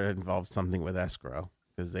 I'm sure it involves something with escrow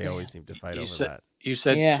because they always seem to fight over that. You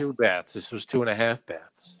said 2 baths. This was 2.5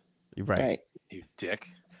 baths. You're right. You dick.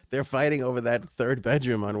 They're fighting over that third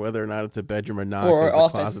bedroom on whether or not it's a bedroom or not. Or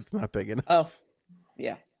office. The closet's not big enough. Oh,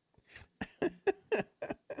 yeah.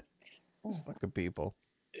 Fucking people.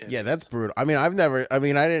 Yeah, that's brutal. I mean, I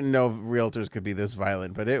didn't know realtors could be this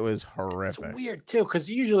violent, but it was horrific. It's weird too, because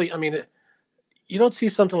usually, you don't see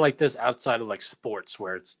something like this outside of like sports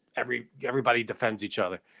where it's everybody defends each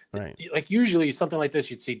other. Right. Like usually something like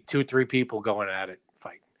this, you'd see 2-3 people going at it,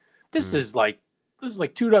 fighting. This is like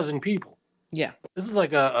 24 people. Yeah. This is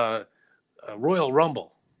like a Royal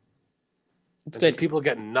Rumble. It's good. People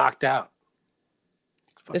getting knocked out.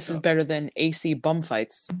 This is better than AC bum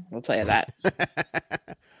fights. I'll tell you that.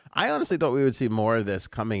 I honestly thought we would see more of this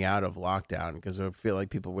coming out of lockdown because I feel like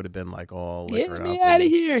people would have been like all get me out of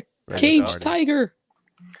here, cage tiger.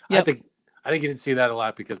 Yep. I think you didn't see that a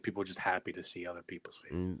lot because people were just happy to see other people's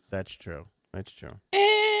faces. That's true.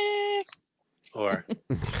 Or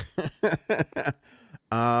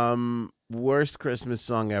worst Christmas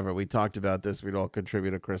song ever. We talked about this. We'd all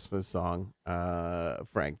contribute a Christmas song.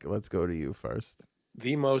 Frank, let's go to you first.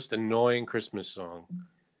 The most annoying Christmas song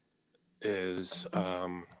is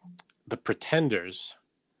The Pretenders,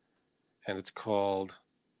 and it's called,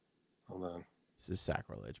 hold on. This is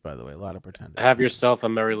sacrilege, by the way. A lot of Pretenders. Have Yourself a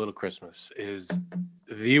Merry Little Christmas is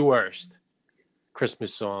the worst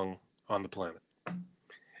Christmas song on the planet.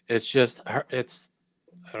 It's just her. I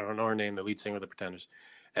don't know her name, the lead singer of The Pretenders,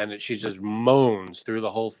 and she just moans through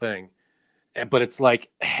the whole thing, but it's like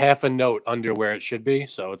half a note under where it should be.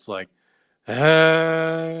 So it's like,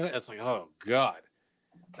 It's like, oh God.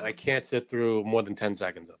 And I can't sit through more than 10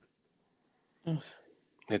 seconds of it. Ugh.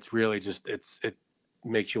 It's really just it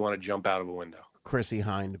makes you want to jump out of a window. Chrissy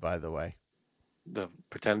Hind, by the way. The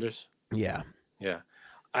Pretenders. Yeah. Yeah.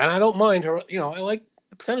 And I don't mind her, I like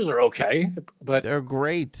the Pretenders are okay, but they're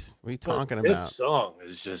great. What are you talking about? This song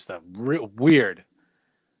is just a real weird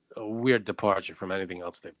departure from anything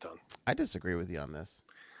else they've done. I disagree with you on this.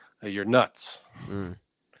 You're nuts.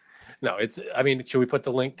 No, should we put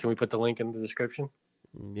the link? Can we put the link in the description?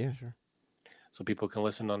 Yeah, sure. So people can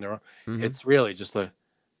listen on their own. It's really just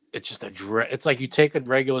it's like you take a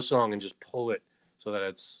regular song and just pull it so that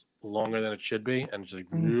it's longer than it should be, and it's just like,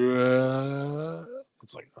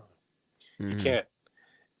 it's like you can't.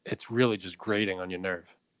 It's really just grating on your nerve.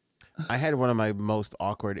 I had one of my most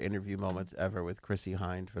awkward interview moments ever with Chrissy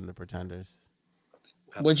Hind from the Pretenders.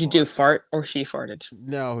 What'd you do? Fart or she farted?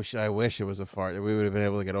 No, I wish it was a fart. We would have been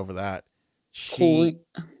able to get over that. She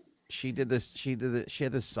did this. She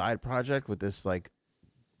had this side project with this like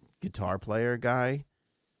guitar player guy,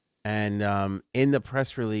 and in the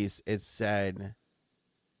press release it said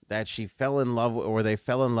that she fell in love or they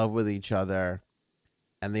fell in love with each other,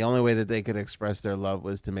 and the only way that they could express their love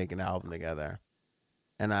was to make an album together.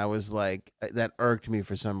 And I was like, that irked me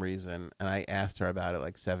for some reason. And I asked her about it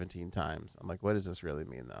like 17 times. I'm like, what does this really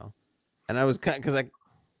mean though? And I was kind of, because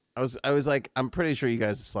I was like, I'm pretty sure you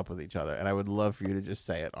guys slept with each other, and I would love for you to just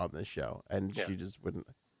say it on this show. And she just wouldn't.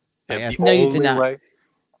 No, you did not.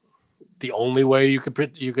 The only way you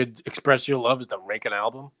could express your love is to make an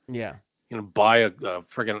album. Yeah. Buy a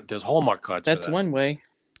friggin' there's Hallmark cards. That's one way.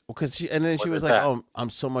 Because she was like, "Oh, I'm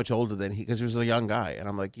so much older than he," because he was a young guy, and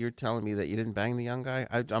I'm like, "You're telling me that you didn't bang the young guy?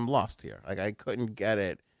 I'm lost here. Like, I couldn't get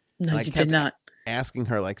it." No, you did not. Asking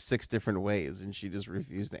her like 6 different ways, and she just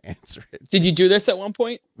refused to answer it. Did you do this at one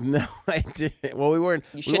point? No, I didn't. Well, we weren't.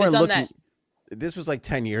 You should have done that. This was like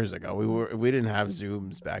 10 years ago. We didn't have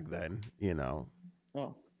Zooms back then.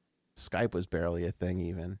 Oh. Skype was barely a thing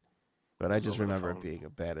even, but I just remember it being a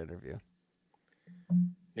bad interview.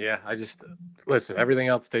 Yeah, I just listen. Everything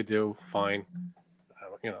else they do, fine. I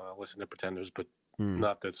listen to Pretenders, but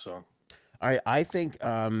not this song. All right, I think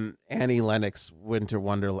Annie Lennox, Winter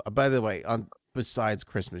Wonderland. By the way, besides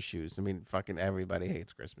Christmas Shoes, I mean, fucking everybody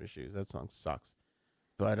hates Christmas Shoes. That song sucks.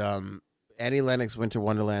 But Annie Lennox, Winter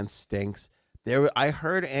Wonderland stinks. I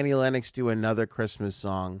heard Annie Lennox do another Christmas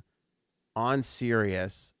song on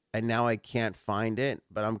Sirius, and now I can't find it,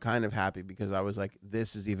 but I'm kind of happy because I was like,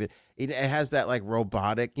 this is even, it has that like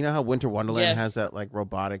robotic, you know how Winter Wonderland has that like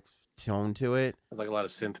robotic tone to it? It's like a lot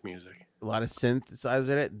of synth music. A lot of synthesizer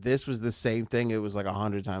in it. This was the same thing. It was like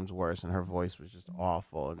 100 times worse, and her voice was just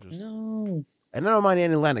awful. And just no. And I don't mind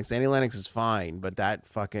Annie Lennox. Annie Lennox is fine, but that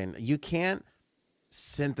fucking, you can't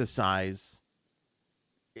synthesize,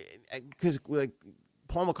 because like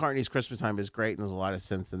Paul McCartney's Christmas Time is great, and there's a lot of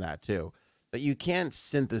synths in that too. But you can't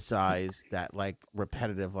synthesize that like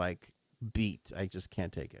repetitive like beat. I just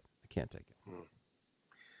can't take it. I can't take it.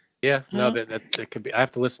 Yeah, no, that could be. I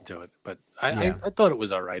have to listen to it, but I thought it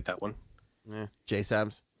was all right, that one. Yeah. J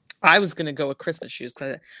Sams. I was gonna go with Christmas Shoes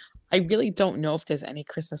because I really don't know if there's any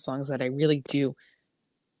Christmas songs that I really do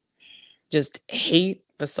just hate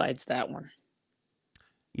besides that one.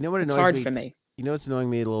 You know what it's hard for me. You know what's annoying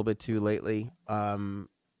me a little bit too lately?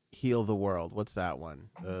 Heal the World. What's that one?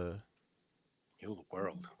 Heal the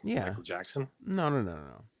World. Yeah. Michael Jackson?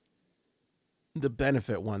 No. The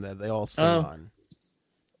Benefit one that they all sing on.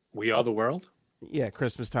 We Are the World? Yeah,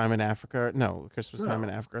 Christmas Time in Africa. No, Christmas Time in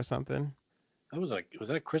Africa or something. Was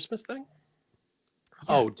that a Christmas thing?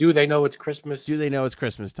 Yeah. Oh, do they know it's Christmas? Do they know it's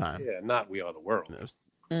Christmas time? Yeah, not We Are the World.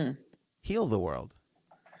 Heal the World.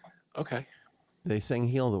 Okay. They sing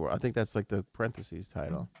Heal the World. I think that's like the parentheses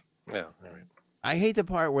title. Yeah, all right. I hate the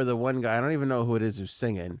part where the one guy, I don't even know who it is who's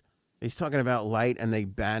singing. He's talking about light and they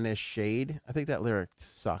banish shade. I think that lyric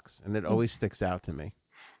sucks, and it always sticks out to me.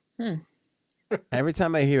 Every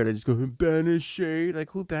time I hear it, I just go, banish shade. Like,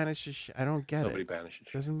 who banishes shade? I don't get Nobody it. banishes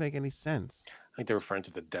shade. Doesn't make any sense. I think they're referring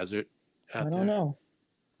to the desert out there. I don't know.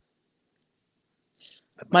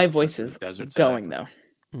 My voice is going, though.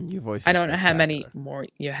 Your voice is I don't know how many more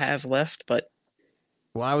you have left, but...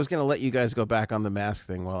 Well, I was going to let you guys go back on the mask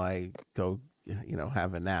thing while I go,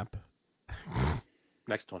 have a nap.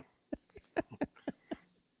 Next one.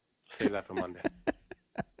 Save that for Monday.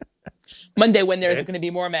 Monday, when there's going to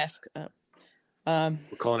be more masks. We're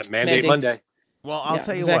calling it Mandate Monday. Well, I'll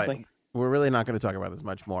tell you what. We're really not going to talk about this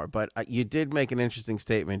much more, but you did make an interesting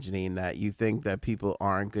statement, Janine, that you think that people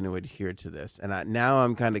aren't going to adhere to this. And now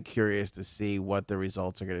I'm kind of curious to see what the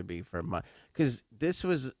results are going to be for because this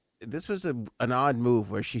was this was an odd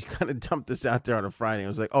move where she kind of dumped this out there on a Friday. It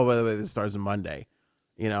was like, oh, by the way, this starts on Monday.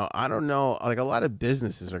 You know, I don't know. Like a lot of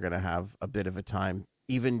businesses are going to have a bit of a time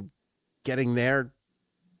even getting their,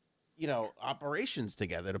 you know, operations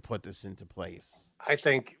together to put this into place. I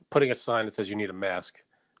think putting a sign that says you need a mask,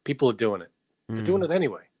 people are doing it. They're doing it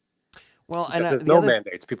anyway. Well, and there's no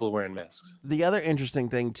mandates. People are wearing masks. The other interesting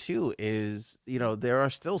thing too is, you know, there are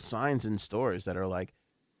still signs in stores that are like,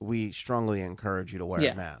 we strongly encourage you to wear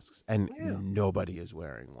masks, and nobody is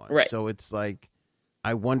wearing one. Right. So it's like,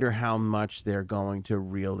 I wonder how much they're going to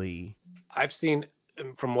really. I've seen,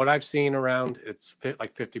 from what I've seen around, it's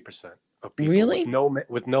like 50% of people really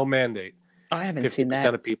with no mandate. I haven't seen that.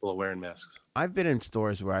 50% of people are wearing masks. I've been in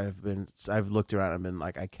stores where I've looked around and been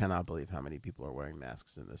like, I cannot believe how many people are wearing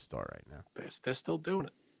masks in this store right now. They're still doing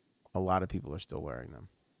it. A lot of people are still wearing them.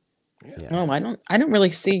 Yeah. Oh, I don't really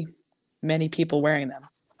see many people wearing them.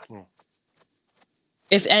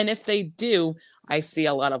 If they do, I see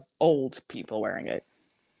a lot of old people wearing it.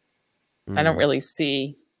 I don't really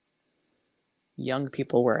see young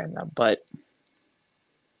people wearing them, but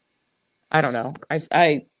I don't know.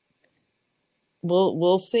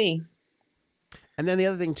 We'll see. And then the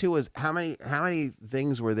other thing too is how many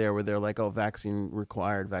things were there where they're like, oh, vaccine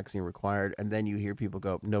required, and then you hear people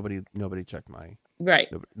go, nobody checked my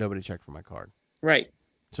nobody checked for my card. Right.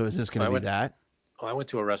 So is this going to be that? Well, I went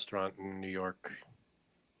to a restaurant in New York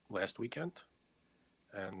last weekend,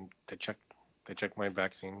 and they checked my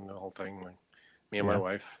vaccine, the whole thing. Me and my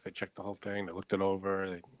wife, they checked the whole thing. They looked it over.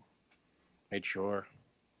 They made sure.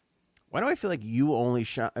 Why do I feel like you only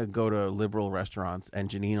go to liberal restaurants and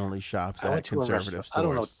Janine only shops at conservative stores? I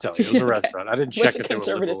don't know what to tell you. It was a restaurant. I didn't check if they were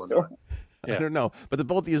liberal store? Yeah. I don't know, but the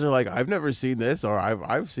both of you are like, I've never seen this, or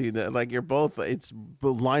I've seen that. Like you're both, it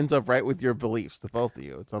lines up right with your beliefs. The both of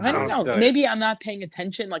you. It's I don't know. Maybe I'm not paying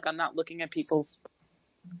attention. Like I'm not looking at people's,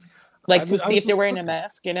 like to see if they're wearing a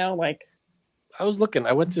mask. You know, like. I was looking.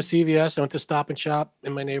 I went to CVS. I went to Stop and Shop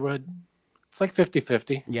in my neighborhood. It's like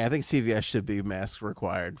 50-50. Yeah, I think CVS should be masks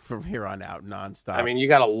required from here on out, nonstop. I mean, you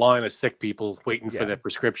got a line of sick people waiting for their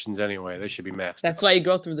prescriptions anyway. They should be masked. That's why you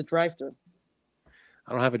go through the drive-through.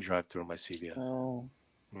 I don't have a drive-through in my CVS. Oh.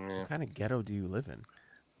 Yeah. What kind of ghetto do you live in?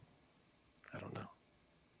 I don't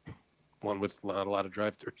know. One with not a lot of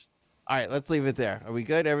drive-throughs. All right, let's leave it there. Are we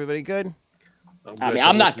good? Everybody good? I mean,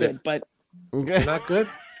 I'm not good, but... You're not good?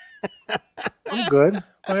 I'm good.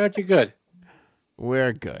 Why aren't you good?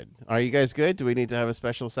 We're good. Are you guys good? Do we need to have a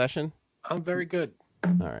special session? I'm very good.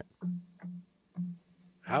 All right.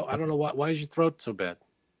 I don't know why is your throat so bad?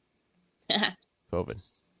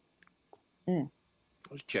 COVID. I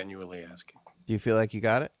was genuinely asking. Do you feel like you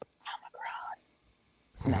got it?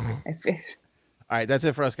 Oh my God. No. All right, that's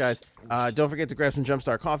it for us, guys. Don't forget to grab some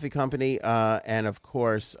Jumpstart Coffee Company, and of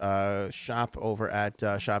course, shop over at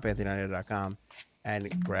shopanthony.com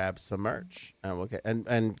and grab some merch, and we'll get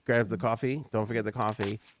and grab the coffee. Don't forget the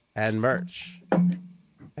coffee and merch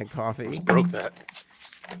and coffee. Just broke that.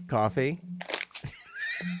 Coffee.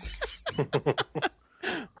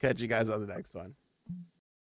 Catch you guys on the next one.